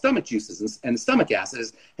all the stomach juices and the stomach acid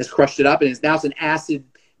has crushed it up, and now it's an acid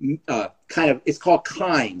it's called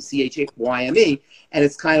chyme, chyme, and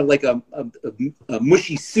it's kind of like a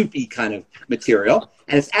mushy, soupy kind of material,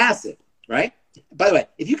 and it's acid, right? By the way,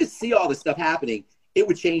 if you could see all this stuff happening, it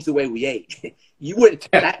would change the way we ate.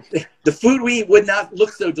 The food we eat would not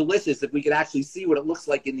look so delicious if we could actually see what it looks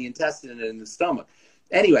like in the intestine and in the stomach.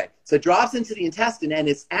 Anyway, so it drops into the intestine, and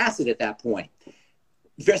it's acid at that point.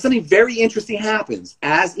 Something very interesting happens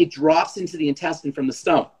as it drops into the intestine from the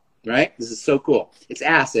stomach, right? This is so cool. It's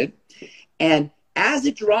acid. And as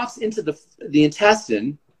it drops into the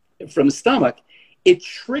intestine from the stomach, it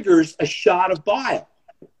triggers a shot of bile.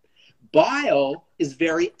 Bile is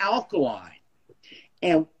very alkaline.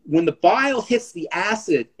 And when the bile hits the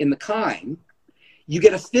acid in the chyme, you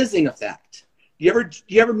get a fizzing effect. Do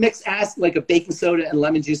you ever mix acid, like a baking soda and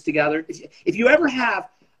lemon juice together? If you ever have,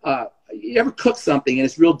 you ever cook something and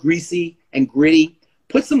it's real greasy and gritty,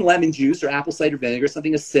 put some lemon juice or apple cider vinegar,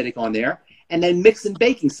 something acidic on there, and then mix in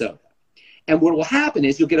baking soda. And what will happen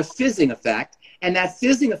is you'll get a fizzing effect, and that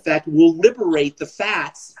fizzing effect will liberate the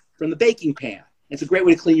fats from the baking pan. It's a great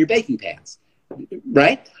way to clean your baking pans,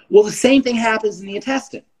 right? Well, the same thing happens in the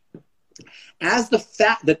intestine. As the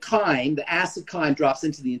chyme, the acid chyme drops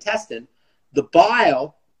into the intestine, the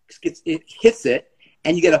bile hits it,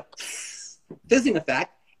 and you get a fizzing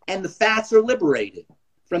effect, and the fats are liberated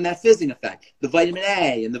from that fizzing effect. The vitamin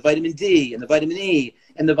A and the vitamin D and the vitamin E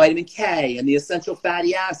and the vitamin K and the essential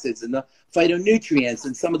fatty acids and the phytonutrients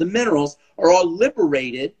and some of the minerals are all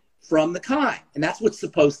liberated from the chyme. And that's what's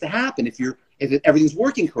supposed to happen if everything's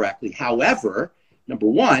working correctly. However, number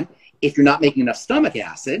one, if you're not making enough stomach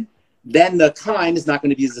acid, then the chyme is not going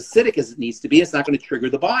to be as acidic as it needs to be. It's not going to trigger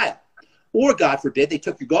the bile. Or, God forbid, they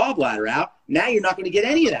took your gallbladder out. Now you're not going to get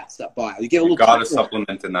any of that stuff bile. You get a little. You got to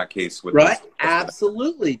supplement in that case with right?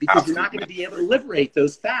 Absolutely, because you're not going to be able to liberate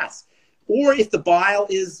those fats. Or if the bile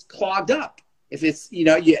is clogged up, if it's you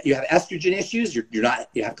have estrogen issues, you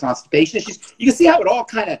have constipation issues. You can see how it all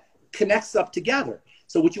kind of connects up together.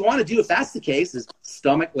 So what you want to do, if that's the case, is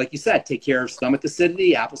stomach, like you said, take care of stomach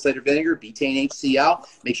acidity, apple cider vinegar, betaine HCl.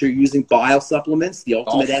 Make sure you're using bile supplements, the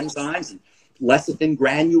Ultimate Enzymes, and lecithin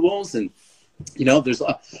granules, and there's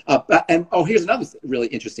here's another really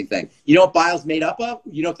interesting thing. You know what bile's made up of?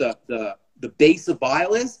 You know what the base of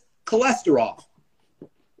bile is? Cholesterol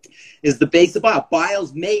is the base of bile.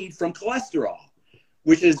 Bile's made from cholesterol,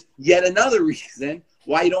 which is yet another reason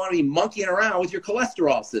why you don't want to be monkeying around with your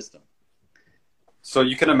cholesterol system. So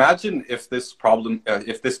you can imagine if this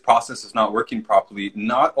process is not working properly,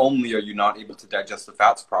 not only are you not able to digest the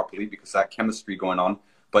fats properly because that chemistry going on,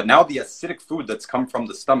 but now the acidic food that's come from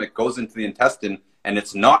the stomach goes into the intestine and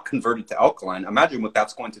it's not converted to alkaline. Imagine what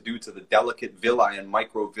that's going to do to the delicate villi and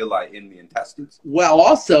microvilli in the intestines. Well,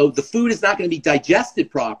 also, the food is not going to be digested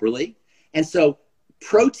properly. And so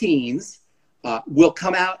proteins will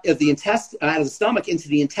come out of the stomach into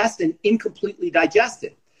the intestine incompletely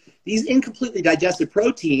digested. These incompletely digested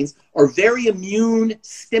proteins are very immune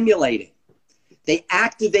stimulating. They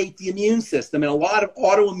activate the immune system, and a lot of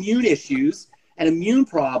autoimmune issues and immune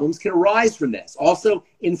problems can arise from this. Also,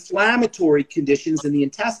 inflammatory conditions in the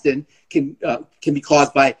intestine can be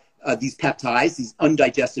caused by these peptides, these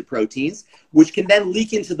undigested proteins, which can then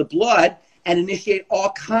leak into the blood and initiate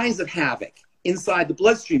all kinds of havoc inside the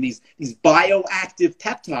bloodstream. These bioactive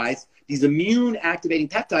peptides, these immune activating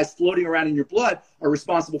peptides floating around in your blood, are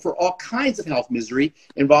responsible for all kinds of health misery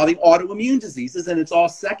involving autoimmune diseases, and it's all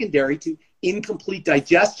secondary to incomplete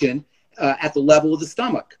digestion at the level of the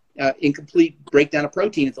stomach, incomplete breakdown of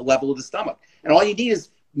protein at the level of the stomach. And all you need is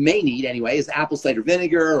apple cider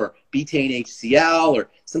vinegar or betaine HCl or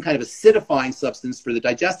some kind of acidifying substance for the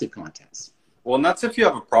digestive contents. Well, and that's if you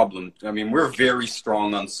have a problem. I mean, we're very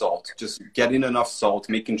strong on salt. Just getting enough salt,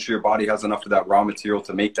 making sure your body has enough of that raw material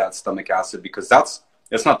to make that stomach acid, because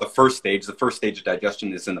it's not the first stage. The first stage of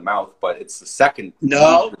digestion is in the mouth, but it's the second.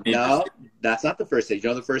 No, that's not the first stage. You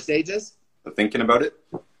know what the first stage is? The thinking about it?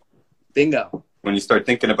 Bingo. When you start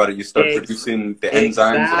thinking about it, you start producing the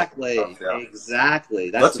enzymes.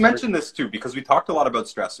 Exactly. Let's mention this too, because we talked a lot about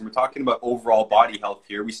stress, and we're talking about overall body health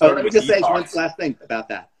here. Let me just say one last thing about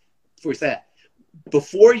that before we say that.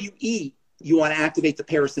 Before you eat, you want to activate the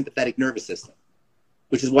parasympathetic nervous system,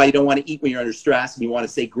 which is why you don't want to eat when you're under stress, and you want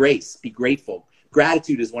to say grace, be grateful.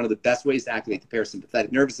 Gratitude is one of the best ways to activate the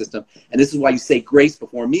parasympathetic nervous system, and this is why you say grace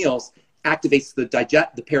before meals. Activates the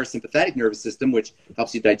parasympathetic nervous system, which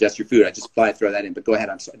helps you digest your food. I just thought I'd throw that in, but go ahead.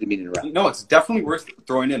 I'm sorry, I didn't mean to interrupt. No, it's definitely worth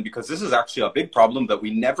throwing in, because this is actually a big problem that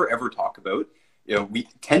we never ever talk about. You know, we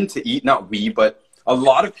tend to eat, not we, but a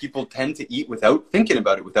lot of people tend to eat without thinking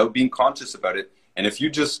about it, without being conscious about it. And if you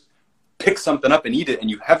just pick something up and eat it, and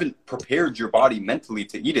you haven't prepared your body mentally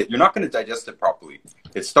to eat it, you're not going to digest it properly.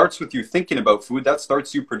 It starts with you thinking about food. That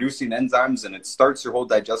starts you producing enzymes, and it starts your whole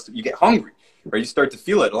digestive. You get hungry, or you start to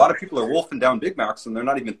feel it. A lot of people are wolfing down Big Macs, and they're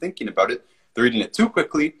not even thinking about it. They're eating it too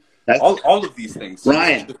quickly. All of these things.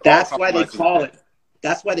 Ryan, that's why they call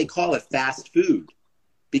it fast food,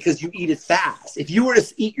 because you eat it fast. If you were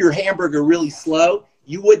to eat your hamburger really slow,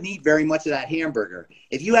 you wouldn't eat very much of that hamburger.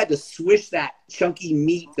 If you had to swish that chunky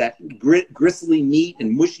meat, that gristly meat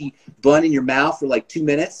and mushy bun in your mouth for like 2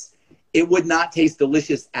 minutes, it would not taste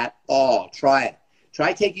delicious at all. Try it.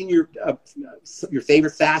 Try taking your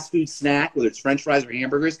favorite fast food snack, whether it's French fries or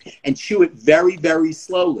hamburgers, and chew it very, very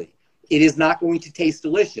slowly. It is not going to taste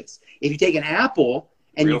delicious. If you take an apple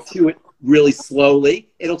and you chew it really slowly,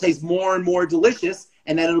 it'll taste more and more delicious,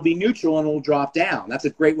 and then it'll be neutral and it'll drop down. That's a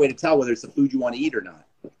great way to tell whether it's the food you want to eat or not.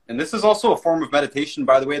 And this is also a form of meditation,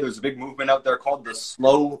 by the way. There's a big movement out there called the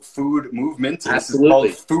slow food movement. Absolutely.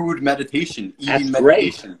 This is called food meditation, eating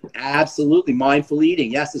meditation. Great. Absolutely. Mindful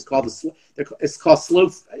eating. Yes, it's called slow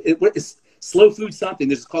food something.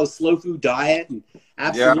 This is called a slow food diet. And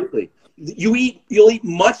absolutely. Yeah. You'll eat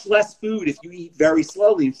much less food if you eat very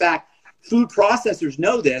slowly. In fact, food processors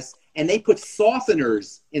know this, and they put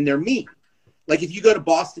softeners in their meat. Like if you go to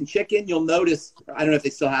Boston Chicken, you'll notice, I don't know if they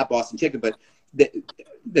still have Boston Chicken, but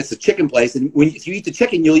that's a chicken place. And if you eat the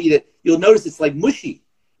chicken, you'll notice it's like mushy.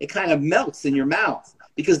 It kind of melts in your mouth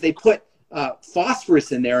because they put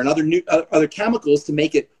phosphorus in there and other chemicals to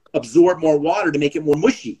make it absorb more water, to make it more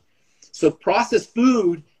mushy. So processed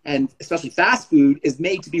food, and especially fast food, is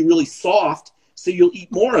made to be really soft, so you'll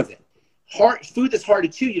eat more of it. Food that's hard to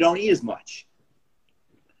chew, you don't eat as much.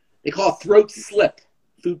 They call it throat slip.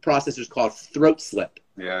 Food processors call it throat slip.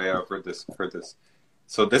 Yeah, I've heard this.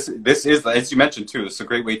 So this is, as you mentioned too, it's a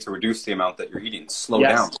great way to reduce the amount that you're eating. Slow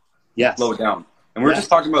down. Yes. Slow down. And we're just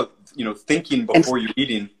talking about, thinking before you're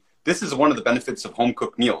eating. This is one of the benefits of home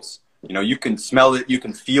cooked meals. You can smell it, you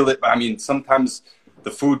can feel it. I mean, sometimes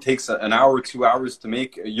the food takes an hour, 2 hours to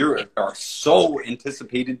make. You are so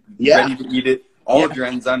anticipated, ready to eat it. All of your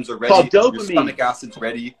enzymes are ready. Dopamine. Your stomach acid's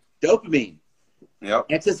ready. Dopamine. Yep.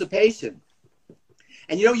 Anticipation.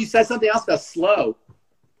 And you said something else about slow.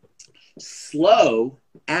 Slow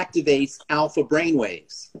activates alpha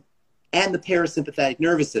brainwaves and the parasympathetic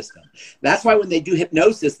nervous system. That's why when they do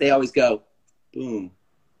hypnosis, they always go, boom,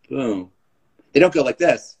 boom. They don't go like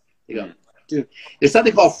this. They go, dude. There's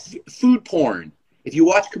something called food porn. If you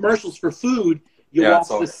watch commercials for food, you'll watch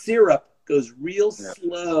the syrup goes real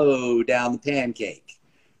slow down the pancake,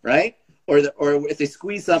 right? Or if they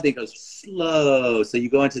squeeze something, it goes slow. So you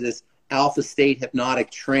go into this alpha state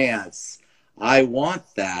hypnotic trance. I want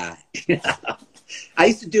that. I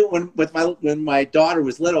used to do it when my daughter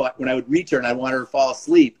was little. When I would read to her and I want her to fall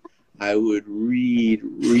asleep, I would read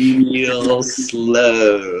real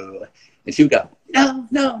slow, and she would go, no,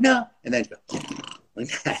 no, no, and then she'd go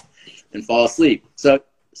like that and fall asleep. So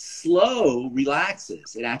slow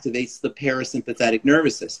relaxes. It activates the parasympathetic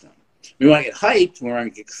nervous system. We want to get hyped. We want to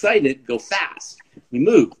get excited, go fast. We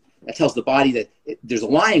move. That tells the body that there's a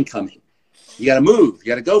lion coming. You got to move.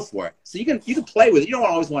 You got to go for it. So you can play with it. You don't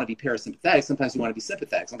always want to be parasympathetic. Sometimes you want to be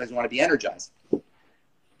sympathetic. Sometimes you want to be energized.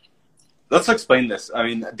 Let's explain this. I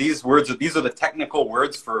mean, these are the technical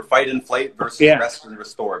words for fight and flight versus rest and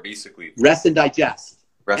restore, basically. Rest and digest.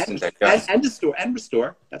 Rest and digest. And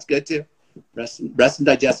restore. That's good too. Rest and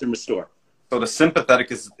digest and restore. So the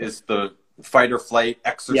sympathetic is the fight or flight,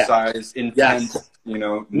 exercise, intense,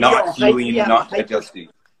 not healing, not digesting.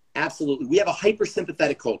 Absolutely. We have a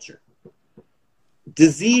hypersympathetic culture.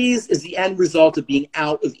 Disease is the end result of being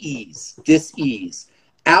out of ease, dis-ease.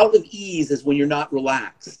 Out of ease is when you're not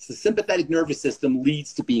relaxed. The sympathetic nervous system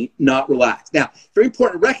leads to being not relaxed. Now, very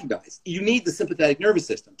important to recognize, you need the sympathetic nervous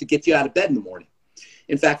system to get you out of bed in the morning.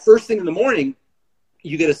 In fact, first thing in the morning,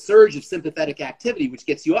 you get a surge of sympathetic activity, which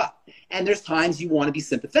gets you up. And there's times you want to be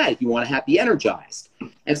sympathetic. You want to be energized.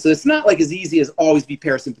 And so it's not like as easy as always be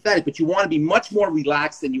parasympathetic, but you want to be much more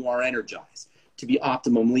relaxed than you are energized to be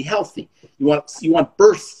optimally healthy. You want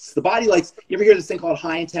bursts. The body likes, you ever hear this thing called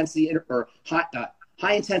high intensity interval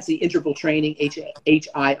training,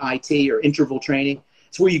 HIIT, or interval training?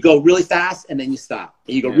 It's where you go really fast and then you stop.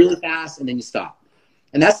 And you go really fast and then you stop.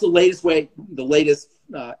 And that's the latest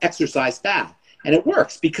exercise fad. And it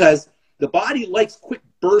works because the body likes quick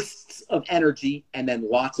bursts of energy and then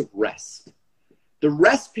lots of rest. The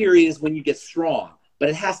rest period is when you get strong, but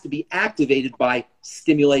it has to be activated by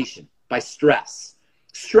stimulation, by stress.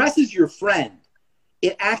 Stress is your friend.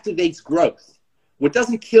 It activates growth. What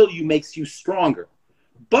doesn't kill you makes you stronger.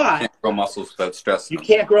 But you can't grow muscles without stress. You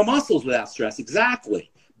can't grow muscles without stress, exactly.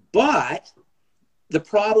 But the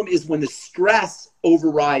problem is when the stress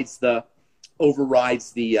overrides the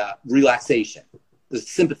relaxation. The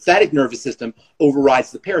sympathetic nervous system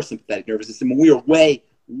overrides the parasympathetic nervous system, and we are way,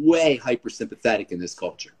 way hypersympathetic in this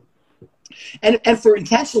culture. And for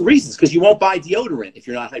intentional reasons, because you won't buy deodorant if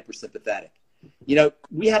you're not hypersympathetic.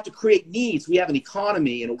 We have to create needs. We have an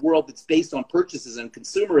economy in a world that's based on purchases and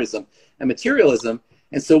consumerism and materialism,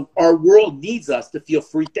 and so our world needs us to feel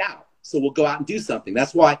freaked out. So we'll go out and do something.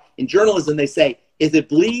 That's why in journalism they say, if it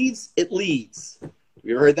bleeds, it leads. Have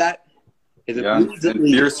you ever heard that? If it bleeds, it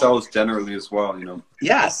leads. Fear sells generally as well,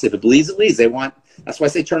 Yes, if it bleeds, it leads. That's why I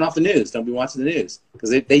say turn off the news. Don't be watching the news. Because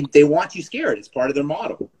they want you scared. It's part of their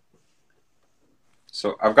model.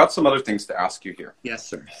 So I've got some other things to ask you here. Yes,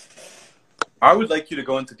 sir. I would like you to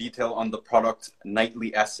go into detail on the product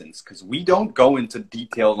Nightly Essence, because we don't go into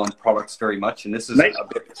detail on products very much, and this is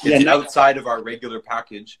outside of our regular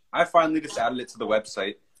package. I finally just added it to the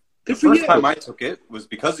website. Good for you. The first time I took it was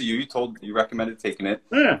because of you. You recommended taking it.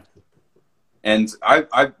 Yeah. And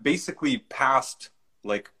I basically passed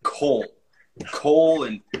like coal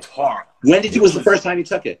and tar. When was the first time you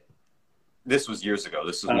took it? This was years ago.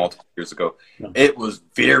 This was multiple years ago. It was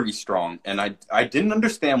very strong. And I didn't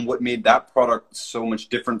understand what made that product so much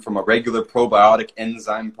different from a regular probiotic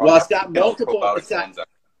enzyme product. Well, it's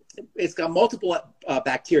got multiple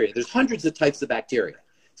bacteria. There's hundreds of types of bacteria.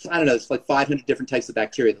 So I don't know, it's like 500 different types of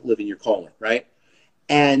bacteria that live in your colon, right?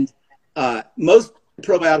 And most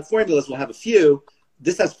probiotic formulas will have a few.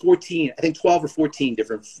 This has 14, I think 12 or 14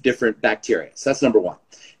 different bacteria. So that's number one.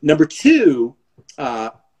 Number two,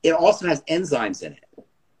 it also has enzymes in it.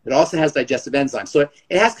 It also has digestive enzymes. So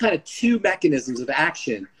it has kind of two mechanisms of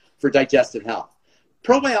action for digestive health.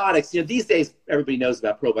 Probiotics, these days everybody knows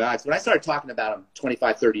about probiotics. When I started talking about them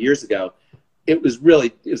 25, 30 years ago, it was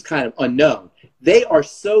kind of unknown. They are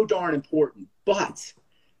so darn important, but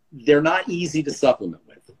they're not easy to supplement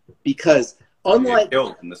with because unlike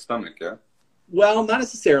killed in the stomach, yeah. Well, not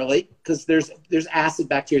necessarily, because there's acid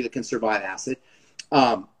bacteria that can survive acid.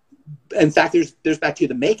 In fact, there's bacteria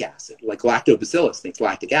that make acid, like lactobacillus makes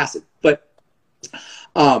lactic acid. But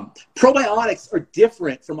probiotics are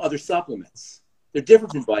different from other supplements. They're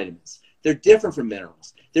different from vitamins. They're different from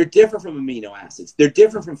minerals. They're different from amino acids. They're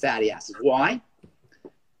different from fatty acids. Why?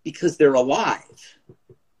 Because they're alive.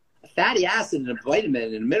 A fatty acid and a vitamin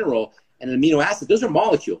and a mineral and an amino acid, those are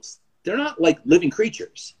molecules. They're not like living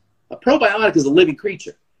creatures. A probiotic is a living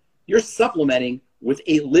creature. You're supplementing with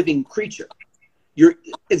a living creature.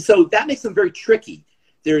 And so that makes them very tricky.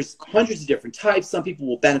 There's hundreds of different types. Some people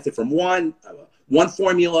will benefit from one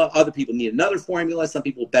formula. Other people need another formula. Some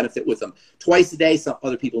people benefit with them twice a day. Some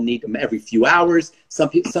other people need them every few hours.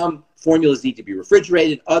 Some formulas need to be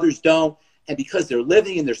refrigerated. Others don't. And because they're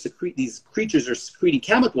living and these creatures are secreting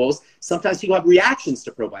chemicals, sometimes people have reactions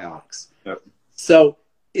to probiotics. Yep. So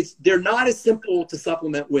they're not as simple to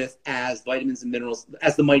supplement with as vitamins and minerals,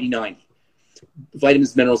 as the Mighty 90.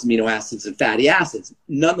 vitamins, minerals, amino acids, and fatty acids.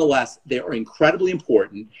 Nonetheless, they are incredibly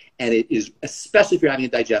important, and it is, especially if you're having a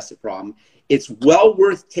digestive problem, it's well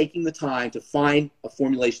worth taking the time to find a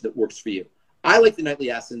formulation that works for you. I like the Nightly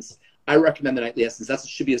Essence. I recommend the Nightly Essence. That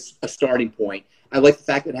should be a starting point. I like the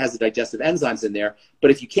fact that it has the digestive enzymes in there.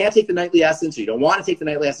 But if you can't take the Nightly Essence, or you don't want to take the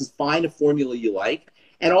Nightly Essence, find a formula you like.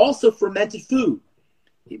 And also fermented food.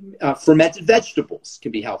 Fermented vegetables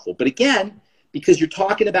can be helpful. But again, because you're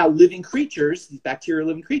talking about living creatures, these bacterial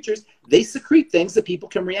living creatures, they secrete things that people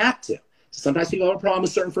can react to. So sometimes people have a problem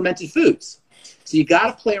with certain fermented foods. So you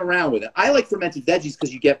got to play around with it. I like fermented veggies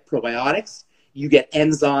because you get probiotics, you get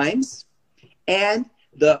enzymes, and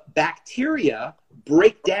the bacteria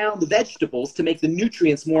break down the vegetables to make the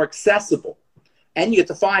nutrients more accessible. And you get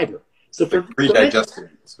the fiber. So for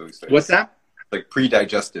pre-digested. So we say. What's that? Like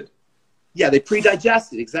pre-digested. Yeah, they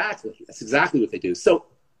pre-digest it. Exactly. That's exactly what they do. So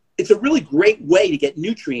it's a really great way to get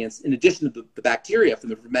nutrients in addition to the bacteria from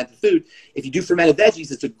the fermented food. If you do fermented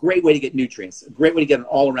veggies, it's a great way to get nutrients, a great way to get an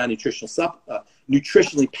all-around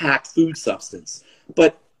nutritionally packed food substance.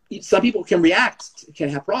 But some people can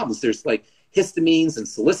have problems. There's like histamines and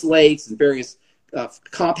salicylates and various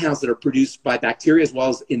compounds that are produced by bacteria as well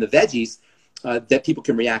as in the veggies that people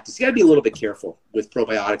can react to. So you got to be a little bit careful with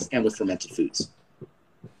probiotics and with fermented foods.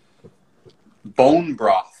 Bone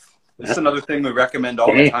broth. This is another thing we recommend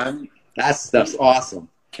all the time. That stuff's awesome.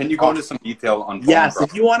 Can you go into some detail on bone Yes, broth?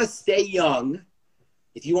 if you want to stay young,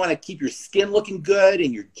 if you want to keep your skin looking good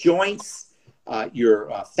and your joints,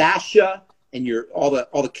 your fascia, and all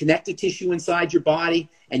the connective tissue inside your body,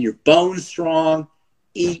 and your bones strong,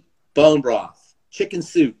 eat bone broth. Chicken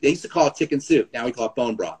soup. They used to call it chicken soup. Now we call it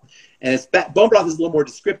bone broth. And bone broth is a little more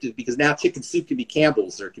descriptive because now chicken soup can be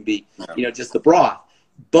Campbell's or it can be just the broth.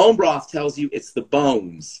 Bone broth tells you it's the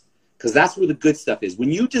bones, because that's where the good stuff is.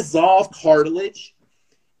 When you dissolve cartilage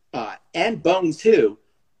and bone too,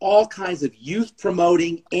 all kinds of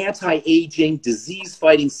youth-promoting, anti-aging,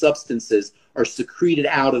 disease-fighting substances are secreted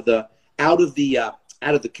out of the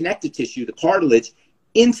connective tissue, the cartilage,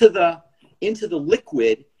 into the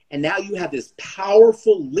liquid, and now you have this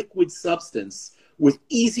powerful liquid substance with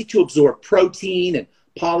easy-to-absorb protein and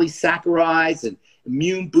polysaccharides and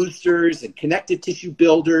immune boosters and connective tissue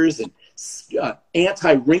builders and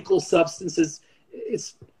anti-wrinkle substances.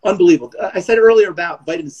 It's unbelievable. I said earlier about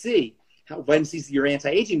vitamin C, how vitamin C is your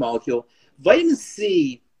anti-aging molecule. Vitamin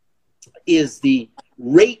C is the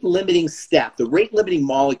rate-limiting step, the rate-limiting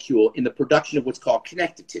molecule in the production of what's called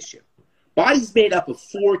connective tissue. Body's made up of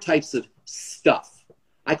 4 types of stuff.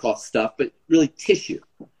 I call it stuff, but really tissue,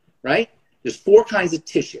 right? There's 4 kinds of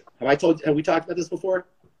tissue. Have we talked about this before?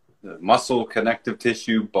 Muscle, connective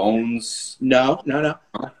tissue, bones. No.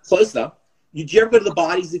 Close though. Did you ever go to the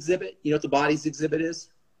Bodies exhibit? You know what the Bodies exhibit is?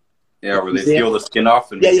 Yeah, where they peel the skin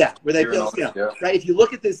off. And yeah, where they peel the skin off. Yeah. Right? If you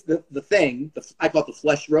look at this, the thing, I call it the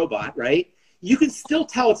flesh robot, right? You can still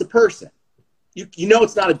tell it's a person. You know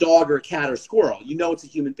it's not a dog or a cat or a squirrel. You know it's a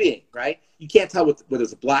human being, right? You can't tell whether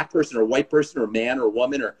it's a black person or a white person or a man or a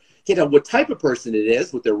woman, or you can't tell what type of person it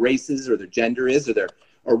is, what their race is or their gender is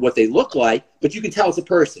or what they look like, but you can tell it's a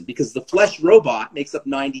person because the flesh robot makes up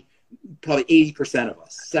probably 80% of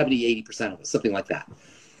us, 70, 80% of us, something like that.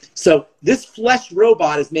 So this flesh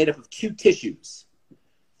robot is made up of 2 tissues.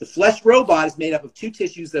 The flesh robot is made up of 2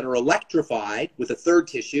 tissues that are electrified with a 3rd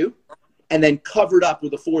tissue and then covered up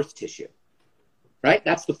with a 4th tissue, right?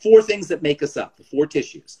 That's the 4 things that make us up, the 4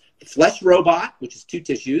 tissues. The flesh robot, which is 2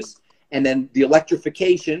 tissues, and then the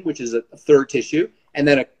electrification, which is a 3rd tissue, and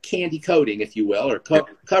then a candy coating, if you will, or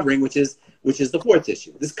covering, which is the 4th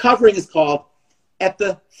tissue. This covering is called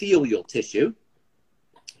epithelial tissue.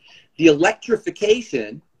 The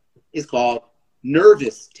electrification is called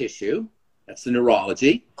nervous tissue. That's the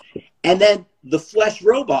neurology. And then the flesh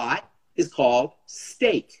robot is called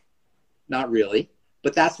steak. Not really,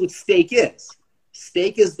 but that's what steak is.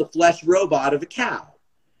 Steak is the flesh robot of a cow.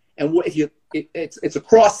 And it's a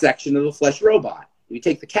cross-section of the flesh robot. If you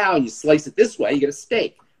take the cow and you slice it this way, you get a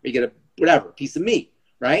steak, or you get a piece of meat,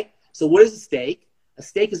 right? So what is a steak? A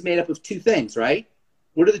steak is made up of 2 things, right?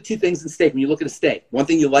 What are the 2 things in steak when you look at a steak? One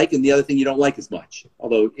thing you like and the other thing you don't like as much,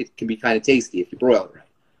 although it can be kind of tasty if you broil it right.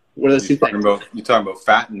 What are those 2 things? You talking about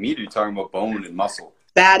fat and meat, or you talking about bone and muscle?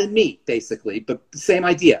 Fat and meat, basically, but the same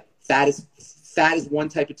idea. Fat is one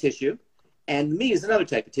type of tissue, and meat is another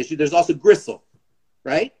type of tissue. There's also gristle,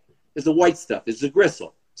 right? There's the white stuff. There's the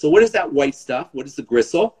gristle. So what is that white stuff? What is the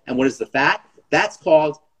gristle? And what is the fat? That's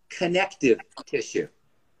called connective tissue.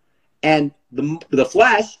 And the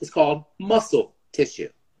flesh is called muscle tissue.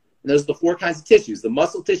 And those are the 4 kinds of tissues. The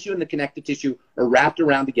muscle tissue and the connective tissue are wrapped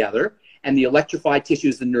around together, and the electrified tissue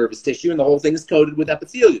is the nervous tissue, and the whole thing is coated with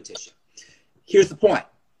epithelial tissue. here's the point.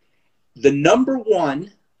 The number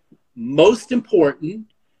one most important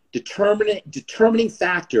determining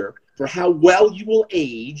factor for how well you will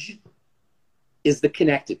age is the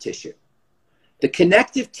connective tissue. The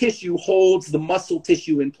connective tissue holds the muscle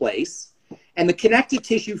tissue in place, and the connective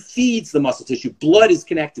tissue feeds the muscle tissue. Blood is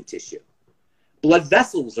connective tissue. Blood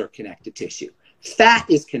vessels are connective tissue. Fat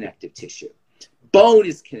is connective tissue. Bone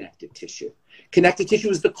is connective tissue. Connective tissue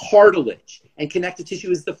is the cartilage, and connective tissue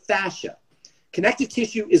is the fascia. Connective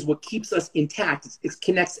tissue is what keeps us intact. It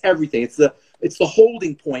connects everything. It's the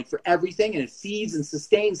holding point for everything, and it feeds and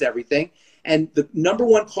sustains everything. And the number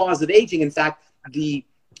one cause of aging, in fact, the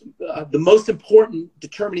most important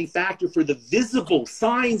determining factor for the visible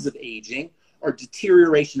signs of aging are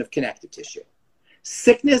deterioration of connective tissue.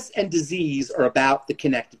 Sickness and disease are about the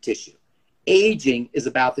connective tissue. Aging is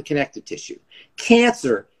about the connective tissue.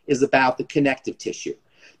 Cancer is about the connective tissue.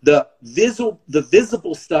 The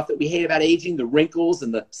visible stuff that we hate about aging, the wrinkles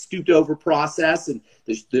and the stooped over process and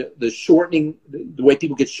the shortening, the way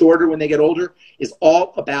people get shorter when they get older, is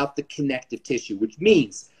all about the connective tissue, which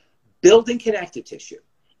means building connective tissue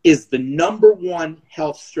is the number one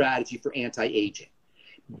health strategy for anti-aging.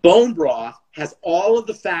 Bone broth has all of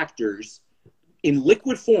the factors in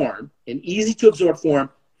liquid form, in easy to absorb form,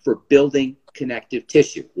 for building connective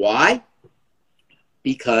tissue. Why?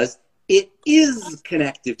 Because it is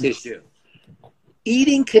connective tissue.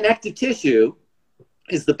 Eating connective tissue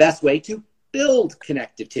is the best way to build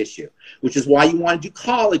connective tissue, which is why you want to do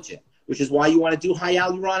collagen, which is why you want to do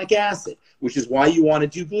hyaluronic acid, which is why you want to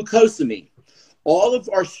do glucosamine. All of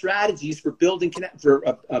our strategies for building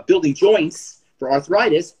building joints for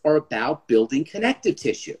arthritis are about building connective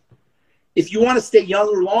tissue. If you want to stay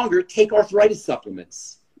younger longer, take arthritis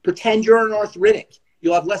supplements. Pretend you're an arthritic.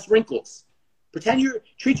 You'll have less wrinkles.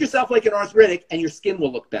 Treat yourself like an arthritic, and your skin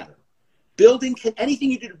will look better. Anything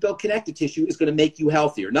you do to build connective tissue is going to make you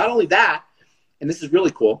healthier. Not only that, and this is really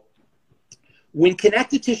cool, when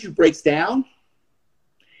connective tissue breaks down,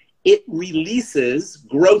 it releases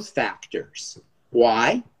growth factors.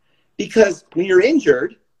 Why? Because when you're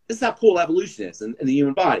injured, this is how cool evolution is in the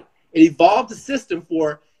human body. It evolved a system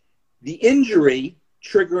for the injury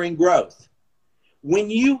triggering growth.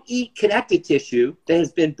 When you eat connective tissue that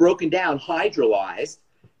has been broken down, hydrolyzed,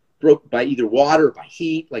 broken by either water or by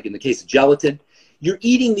heat, like in the case of gelatin, you're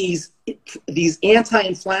eating these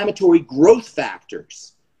anti-inflammatory growth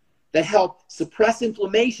factors that help suppress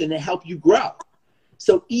inflammation and help you grow.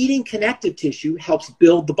 So eating connective tissue helps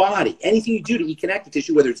build the body. Anything you do to eat connective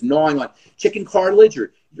tissue, whether it's gnawing on chicken cartilage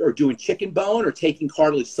or doing chicken bone or taking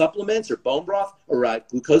cartilage supplements or bone broth or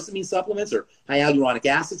glucosamine supplements or hyaluronic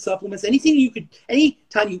acid supplements, anytime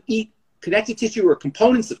you eat connective tissue or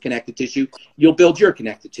components of connective tissue, you'll build your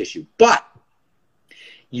connective tissue. But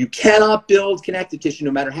you cannot build connective tissue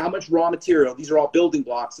no matter how much raw material. These are all building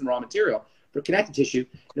blocks and raw material for connective tissue.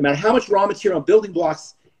 No matter how much raw material and building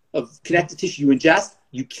blocks of connective tissue you ingest,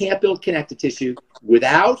 you can't build connective tissue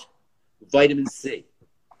without vitamin C.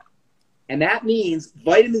 And that means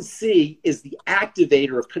vitamin C is the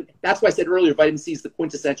activator of, that's why I said earlier, vitamin C is the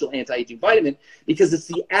quintessential anti-aging vitamin, because it's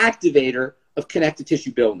the activator of connective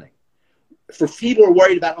tissue building. For people who are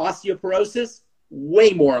worried about osteoporosis,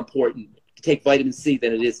 way more important to take vitamin C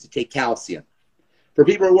than it is to take calcium. For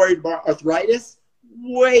people who are worried about arthritis,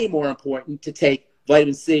 way more important to take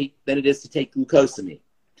vitamin C than it is to take glucosamine.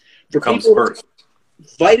 For people, first.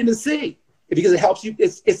 Vitamin C, because it helps you.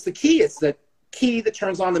 It's the key. It's the key that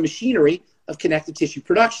turns on the machinery of connective tissue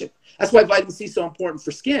production. That's why vitamin C is so important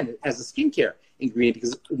for skin as a skincare ingredient,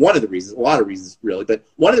 because one of the reasons, a lot of reasons really, but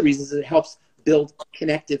one of the reasons is it helps build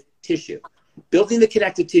connective tissue. Building the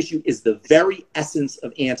connective tissue is the very essence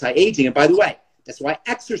of anti-aging. And by the way, that's why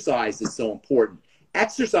exercise is so important.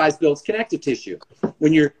 Exercise builds connective tissue.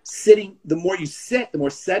 When you're sitting, the more you sit, the more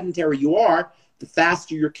sedentary you are, the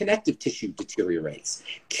faster your connective tissue deteriorates.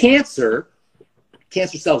 Cancer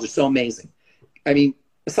cells are so amazing. I mean,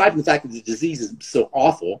 aside from the fact that the disease is so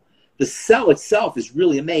awful, the cell itself is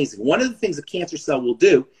really amazing. One of the things a cancer cell will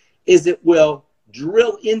do is it will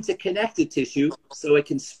drill into connective tissue so it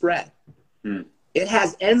can spread. It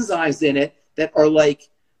has enzymes in it that are like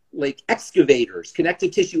excavators, connective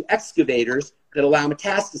tissue excavators that allow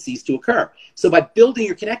metastases to occur. So by building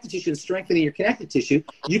your connective tissue and strengthening your connective tissue,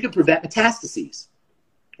 you can prevent metastases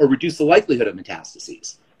or reduce the likelihood of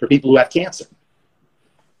metastases for people who have cancer.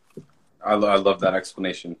 I love that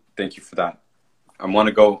explanation. Thank you for that. I want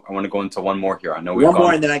to go into one more here. I know one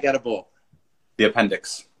more, and then I got a bull. The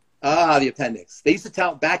appendix. Ah, the appendix. They used to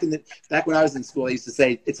tell back when I was in school. They used to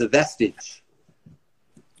say it's a vestige.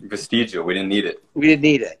 Vestigial. We didn't need it. We didn't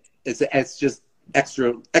need it. It's just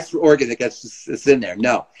extra organ that gets it's in there.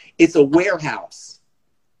 No, it's a warehouse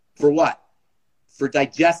for what? For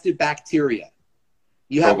digestive bacteria.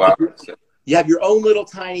 You have you have your own little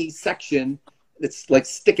tiny section that's like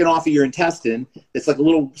sticking off of your intestine. It's like a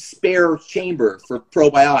little spare chamber for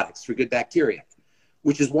probiotics, for good bacteria,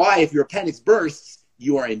 which is why if your appendix bursts,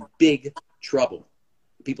 you are in big trouble.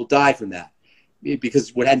 People die from that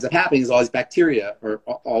because what ends up happening is all these bacteria are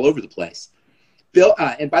all over the place.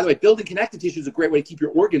 And by the way, building connective tissue is a great way to keep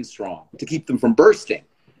your organs strong, to keep them from bursting.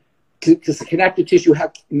 Because the connective tissue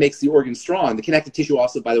makes the organs strong. The connective tissue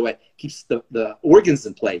also, by the way, keeps the organs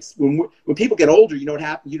in place. When people get older, you know what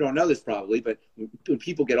happens? You don't know this probably, but when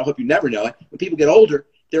people get, I hope you never know it. When people get older,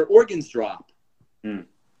 their organs drop. Mm.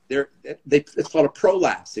 It's called a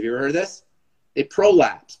prolapse. Have you ever heard of this? They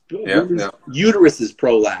prolapse. Yeah. Uteruses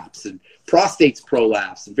prolapse and prostates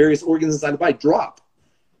prolapse and various organs inside the body drop.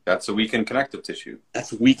 That's a weakened connective tissue.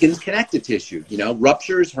 That's weakened connective tissue. You know,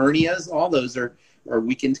 ruptures, hernias, all those are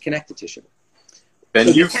weakened connective tissue. Ben,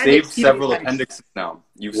 so you've saved several appendixes now.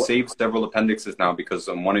 You've saved several appendixes now because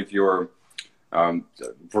on one of your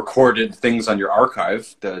recorded things on your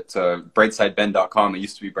archive that brightsideben.com, it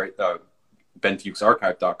used to be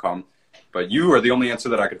benfuchsarchive.com, but you are the only answer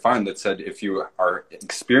that I could find that said if you are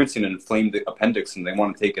experiencing an inflamed appendix and they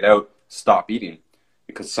want to take it out, stop eating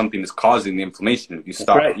because something is causing the inflammation. If you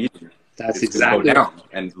stop eating, that's exactly down.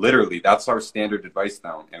 And literally, that's our standard advice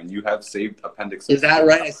now. And you have saved appendixes. Is that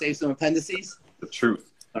right? I saved some appendices? The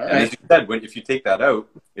truth. All and as you said, if you take that out,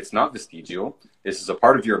 it's not vestigial. This is a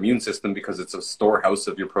part of your immune system because it's a storehouse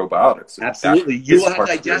of your probiotics. Absolutely. You will have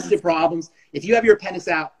digestive problems. If you have your appendix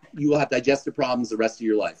out, you will have digestive problems the rest of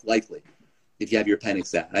your life, likely, if you have your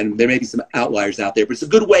appendix out. And there may be some outliers out there, but it's a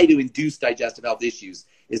good way to induce digestive health issues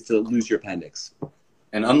is to lose your appendix.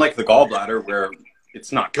 And unlike the gallbladder, where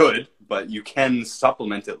it's not good, but you can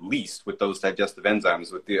supplement at least with those digestive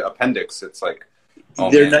enzymes. With the appendix, it's like,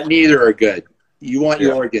 neither are good. You want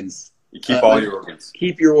your organs. You keep all your organs.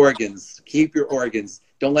 Keep your organs. Keep your organs.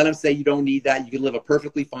 Don't let them say you don't need that. You can live a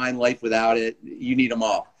perfectly fine life without it. You need them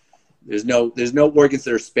all. There's no organs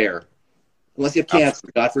that are spare. Unless you have cancer.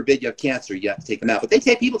 God forbid you have cancer, you have to take them out. But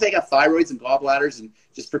people take out thyroids and gallbladders and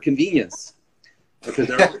just for convenience. Because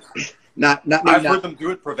they're I've heard them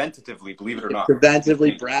do it preventatively, believe it or not.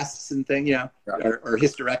 Preventively, breasts and things, or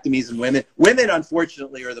hysterectomies in women. Women,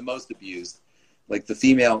 unfortunately, are the most abused. Like the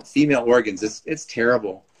female organs, it's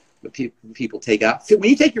terrible. But people take out. So when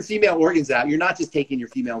you take your female organs out, you're not just taking your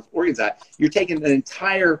female organs out. You're taking an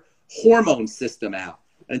entire hormone system out.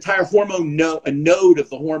 An entire hormone a node of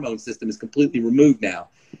the hormone system is completely removed now,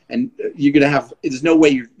 and you're gonna have. There's no way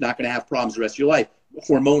you're not gonna have problems the rest of your life.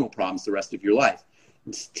 Hormonal problems the rest of your life.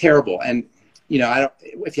 It's terrible, and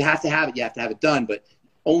if you have to have it, you have to have it done, but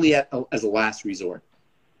only as a last resort.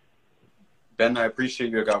 Ben, I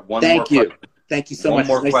appreciate you. I got one. Thank you so much. One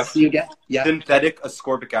more nice question. To see you again. Yeah. Synthetic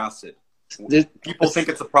ascorbic acid. People think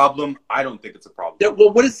it's a problem. I don't think it's a problem.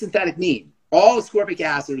 Well, what does synthetic mean? All ascorbic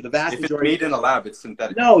acid, or the vast majority. If it's made in a lab, it's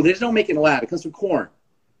synthetic. No, there's no making in a lab. It comes from corn.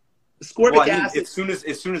 Ascorbic acid. As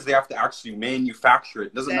soon as they have to actually manufacture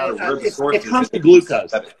it, doesn't matter where the source is. It comes from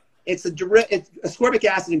glucose. Ascorbic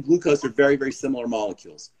acid and glucose are very, very similar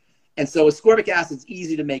molecules. And so ascorbic acid is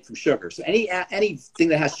easy to make from sugar. So anything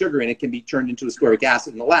that has sugar in it can be turned into ascorbic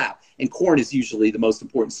acid in the lab. And corn is usually the most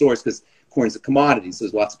important source because corn is a commodity. So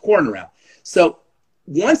there's lots of corn around. So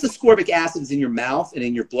once ascorbic acid is in your mouth and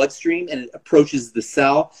in your bloodstream and it approaches the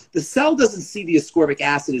cell doesn't see the ascorbic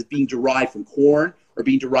acid as being derived from corn or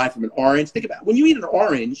being derived from an orange. Think about it. When you eat an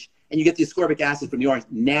orange and you get the ascorbic acid from the orange,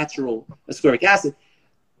 natural ascorbic acid,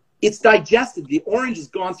 it's digested. The orange has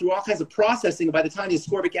gone through all kinds of processing. And by the time the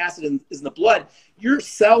ascorbic acid is in the blood, your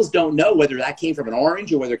cells don't know whether that came from an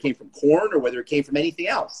orange or whether it came from corn or whether it came from anything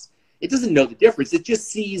else. It doesn't know the difference. It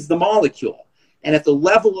just sees the molecule. And at the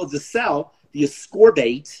level of the cell, the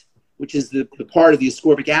ascorbate, which is the part of the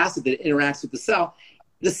ascorbic acid that interacts with the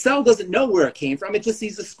cell doesn't know where it came from. It just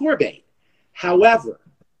sees ascorbate. However,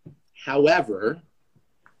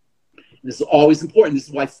 this is always important. This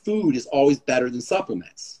is why food is always better than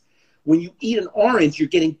supplements. When you eat an orange, you're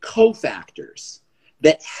getting cofactors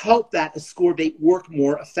that help that ascorbate work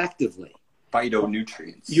more effectively.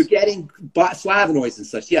 Phytonutrients. You're getting flavonoids and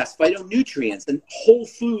such. Yes, phytonutrients. And whole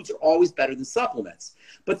foods are always better than supplements.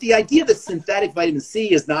 But the idea that synthetic vitamin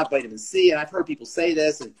C is not vitamin C, and I've heard people say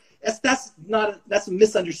this, and that's a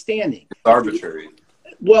misunderstanding. It's arbitrary.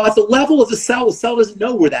 Well, at the level of the cell doesn't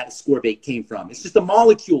know where that ascorbate came from. It's just a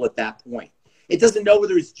molecule at that point. It doesn't know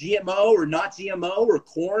whether it's GMO or not GMO or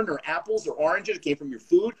corn or apples or oranges. It came from your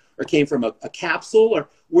food or came from a capsule or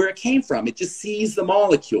where it came from. It just sees the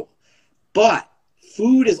molecule. But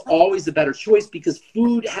food is always a better choice because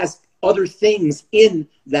food has other things in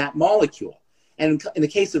that molecule. And in the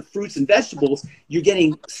case of fruits and vegetables, you're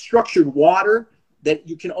getting structured water that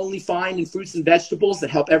you can only find in fruits and vegetables that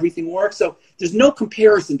help everything work. So there's no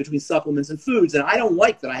comparison between supplements and foods. And I don't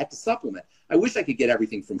like that I have to supplement. I wish I could get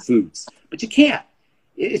everything from foods, but you can't.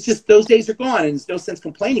 It's just those days are gone, and there's no sense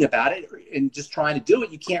complaining about it and just trying to do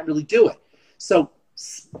it. You can't really do it. So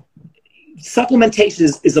supplementation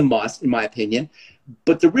is a must, in my opinion.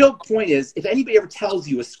 But the real point is, if anybody ever tells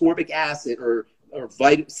you ascorbic acid or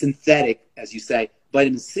synthetic, as you say,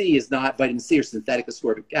 vitamin C is not vitamin C, or synthetic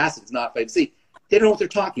ascorbic acid is not vitamin C, they don't know what they're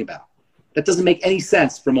talking about. That doesn't make any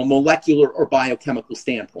sense from a molecular or biochemical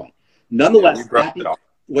standpoint. Nonetheless,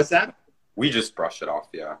 what's that? We just brush it off,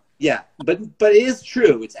 yeah. Yeah, but it is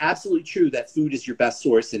true. It's absolutely true that food is your best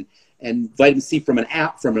source, and vitamin C from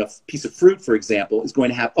a piece of fruit, for example, is going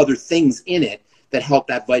to have other things in it that help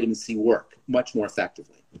that vitamin C work much more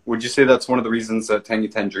effectively. Would you say that's one of the reasons that Tangy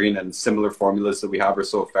Tangerine and similar formulas that we have are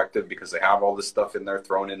so effective, because they have all this stuff in there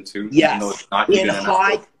thrown into? Yes, even though it's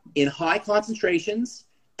not in high concentrations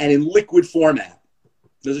and in liquid format.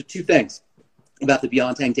 Those are two things about the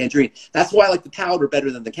Beyond Tangy Tangerine. That's why I like the powder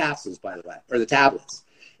better than the capsules, by the way, or the tablets,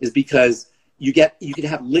 is because you can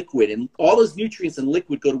have liquid, and all those nutrients in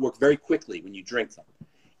liquid go to work very quickly when you drink them.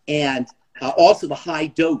 And also the high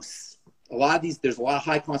dose. A lot of these, there's a lot of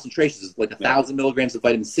high concentrations. It's like 1,000 milligrams of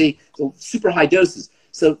vitamin C, so super high doses.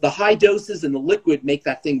 So the high doses and the liquid make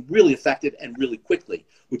that thing really effective and really quickly.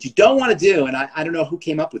 What you don't want to do, and I don't know who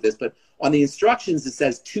came up with this, but on the instructions it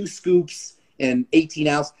says 2 scoops and 18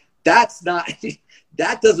 ounce. That's not,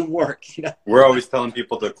 that doesn't work. You know? We're always telling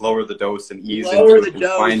people to lower the dose and ease lower into the it.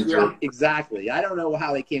 Dose, right, exactly. I don't know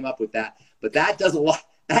how they came up with that, but that does a lot.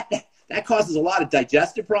 That causes a lot of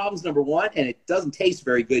digestive problems, number one, and it doesn't taste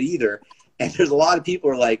very good either. And there's a lot of people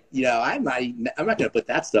who are like, you know, I'm not going to put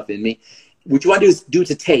that stuff in me. What you want to do is do it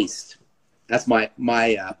to taste. That's my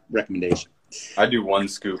recommendation. I do 1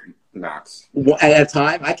 scoop max at a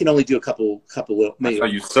time. I can only do a couple little. That's how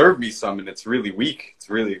you serve me some, and it's really weak. It's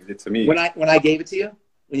really, to me. When I gave it to you,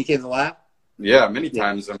 when you came to the lab. Yeah, many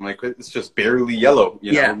times I'm like, it's just barely yellow.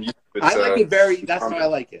 You know? I like it very. That's how I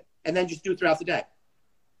like it. And then just do it throughout the day.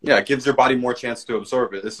 Yeah, it gives your body more chance to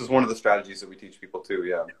absorb it. This is one of the strategies that we teach people too.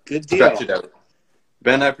 Yeah, good deal. Stretch it out.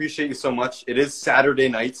 Ben, I appreciate you so much. It is Saturday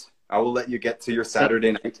night. I will let you get to your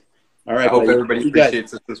Saturday night. All right. I hope everybody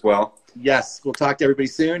appreciates it as well. Yes, we'll talk to everybody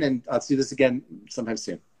soon, and I'll do this again sometime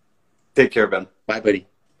soon. Take care, Ben. Bye, buddy.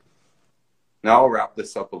 Now I'll wrap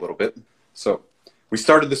this up a little bit. So we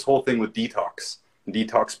started this whole thing with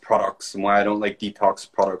detox products, and why I don't like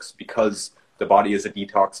detox products, because the body is a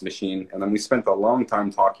detox machine. And then we spent a long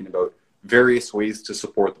time talking about various ways to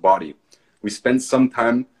support the body. We spent some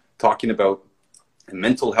time talking about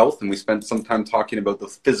mental health, and we spent some time talking about the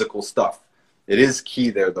physical stuff. It is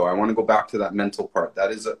key there, though. I want to go back to that mental part.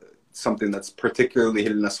 That is something that's particularly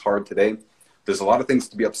hitting us hard today. There's a lot of things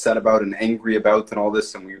to be upset about and angry about and all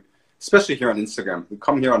this, and we, especially here on Instagram, we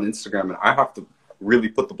come here on Instagram, and I have to really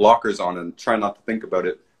put the blockers on and try not to think about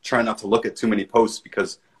it, try not to look at too many posts,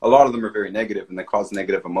 because a lot of them are very negative and they cause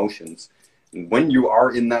negative emotions. And when you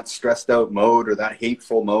are in that stressed out mode or that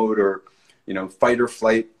hateful mode, or, you know, fight or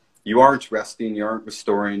flight, you aren't resting, you aren't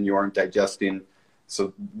restoring, you aren't digesting.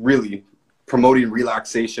 So really promoting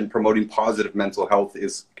relaxation, promoting positive mental health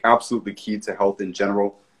is absolutely key to health in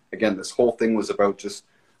general. Again, this whole thing was about just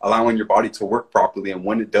allowing your body to work properly. And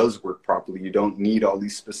when it does work properly, you don't need all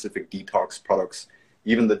these specific detox products.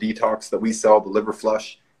 Even the detox that we sell, the liver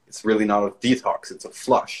flush, it's really not a detox, it's a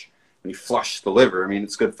flush. When you flush the liver, I mean,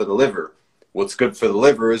 it's good for the liver. What's good for the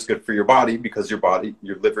liver is good for your body, because your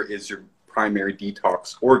liver is your primary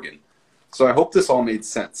detox organ. So I hope this all made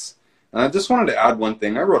sense. And I just wanted to add one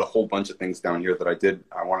thing. I wrote a whole bunch of things down here that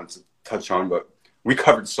I wanted to touch on, but we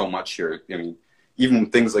covered so much here. I mean, even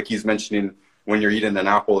things like he's mentioning, when you're eating an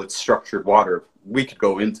apple, it's structured water. We could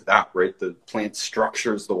go into that, right? The plant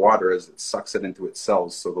structures the water as it sucks it into its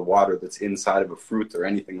cells. So the water that's inside of a fruit or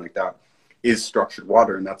anything like that is structured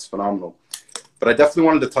water, and that's phenomenal. But I definitely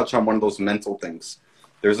wanted to touch on one of those mental things.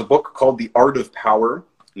 There's a book called The Art of Power,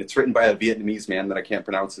 and it's written by a Vietnamese man that I can't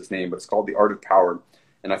pronounce his name, but it's called The Art of Power.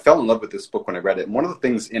 And I fell in love with this book when I read it. And one of the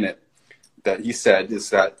things in it that he said is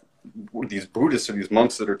that these Buddhists or these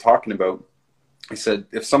monks that are talking about, he said,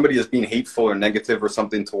 if somebody is being hateful or negative or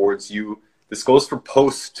something towards you, this goes for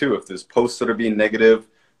posts too. If there's posts that are being negative,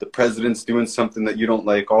 the president's doing something that you don't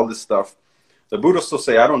like, all this stuff, the Buddhists will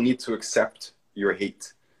say, I don't need to accept your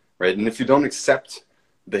hate, right? And if you don't accept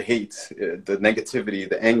the hate, the negativity,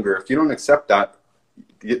 the anger, if you don't accept that,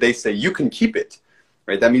 they say you can keep it.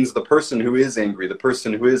 right? That means the person who is angry, the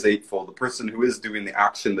person who is hateful, the person who is doing the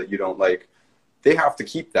action that you don't like, they have to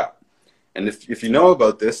keep that. And if you know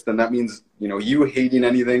about this, then that means, you know, you hating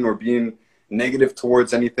anything or being negative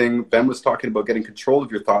towards anything. Ben was talking about getting control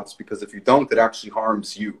of your thoughts, because if you don't, it actually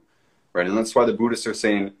harms you, right? And that's why the Buddhists are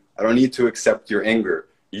saying, I don't need to accept your anger.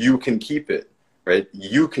 You can keep it, right?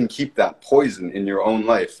 You can keep that poison in your own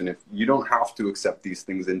life. And if you don't have to accept these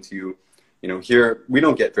things into you, you know, here we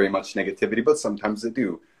don't get very much negativity, but sometimes they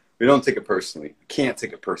do. We don't take it personally. I can't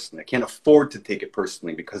take it personally. I can't afford to take it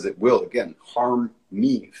personally, because it will, again, harm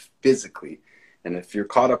me physically. And if you're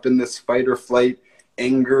caught up in this fight or flight,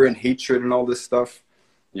 anger and hatred and all this stuff,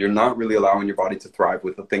 you're not really allowing your body to thrive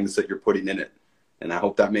with the things that you're putting in it. And I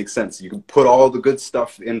hope that makes sense. You can put all the good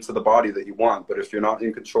stuff into the body that you want, but if you're not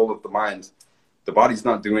in control of the mind, the body's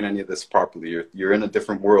not doing any of this properly. You're in a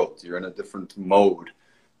different world. You're in a different mode.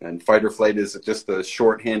 And fight or flight is just a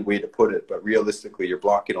shorthand way to put it, but realistically, you're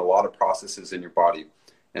blocking a lot of processes in your body.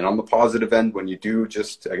 And on the positive end, when you do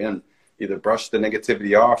just, again, either brush the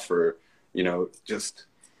negativity off or, you know, just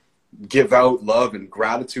give out love and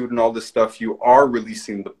gratitude and all this stuff, you are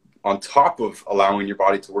releasing on top of allowing your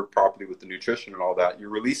body to work properly with the nutrition and all that, you're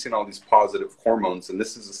releasing all these positive hormones. And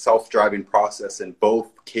this is a self-driving process in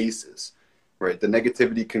both cases, right? The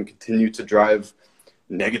negativity can continue to drive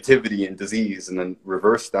negativity and disease, and then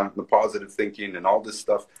reverse that in the positive thinking and all this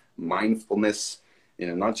stuff, mindfulness, you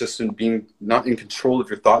know, not just in being not in control of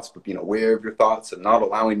your thoughts, but being aware of your thoughts and not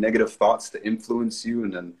allowing negative thoughts to influence you,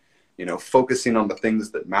 and then, you know, focusing on the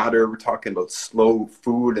things that matter. We're talking about slow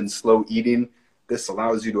food and slow eating. This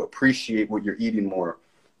allows you to appreciate what you're eating more.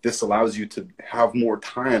 This allows you to have more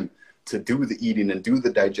time to do the eating and do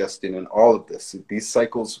the digesting and all of this. These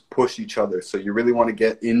cycles push each other. So you really want to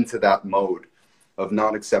get into that mode of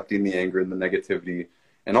not accepting the anger and the negativity.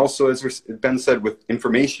 And also, as Ben said, with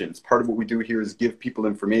information, it's part of what we do here is give people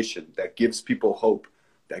information that gives people hope,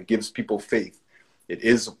 that gives people faith.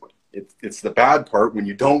 It's the bad part when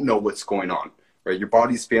you don't know what's going on, right? Your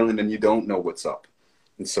body's failing and you don't know what's up.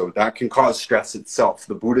 And so that can cause stress itself.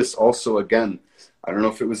 The Buddhists also, again, I don't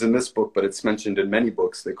know if it was in this book, but it's mentioned in many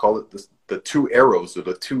books. They call it the two arrows, or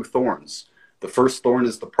the two thorns. The first thorn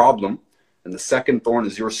is the problem, and the second thorn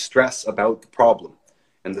is your stress about the problem.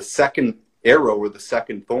 And the second arrow, or the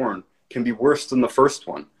second thorn, can be worse than the first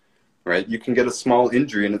one, right? You can get a small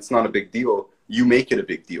injury and it's not a big deal. You make it a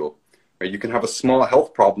big deal, right? You can have a small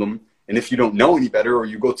health problem, and if you don't know any better, or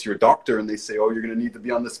you go to your doctor and they say, oh, you're going to need to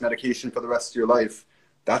be on this medication for the rest of your life,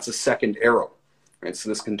 that's a second arrow, right? So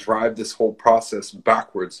this can drive this whole process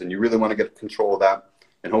backwards, and you really want to get control of that.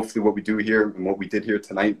 And hopefully what we do here and what we did here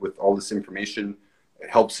tonight with all this information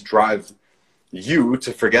helps drive you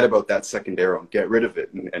to forget about that second arrow, get rid of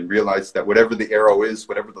it, and realize that whatever the arrow is,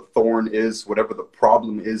 whatever the thorn is, whatever the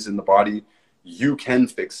problem is in the body, you can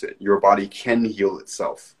fix it. Your body can heal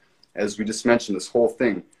itself. As we just mentioned, this whole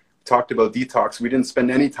thing, talked about detox. We didn't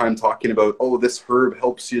spend any time talking about, oh, this herb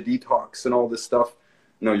helps you detox and all this stuff.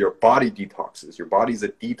 No, your body detoxes. Your body's a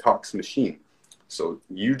detox machine. So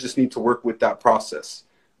you just need to work with that process.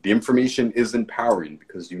 The information is empowering,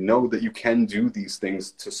 because you know that you can do these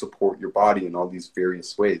things to support your body in all these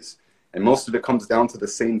various ways. And most of it comes down to the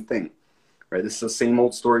same thing, right? This is the same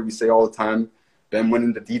old story we say all the time. Ben went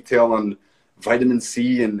into detail on vitamin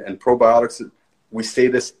C and probiotics. We say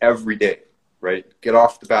this every day, right? Get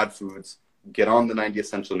off the bad foods, get on the 90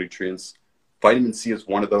 essential nutrients. Vitamin C is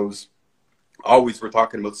one of those. Always we're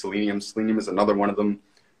talking about selenium. Selenium is another one of them.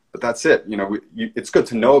 But that's it. You know, it's good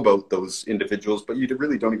to know about those individuals, but you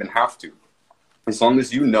really don't even have to. As long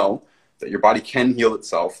as you know that your body can heal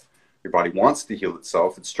itself, your body wants to heal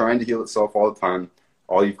itself, it's trying to heal itself all the time,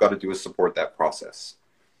 all you've got to do is support that process.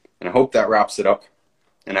 And I hope that wraps it up.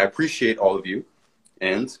 And I appreciate all of you,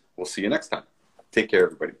 and we'll see you next time. Take care,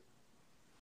 everybody.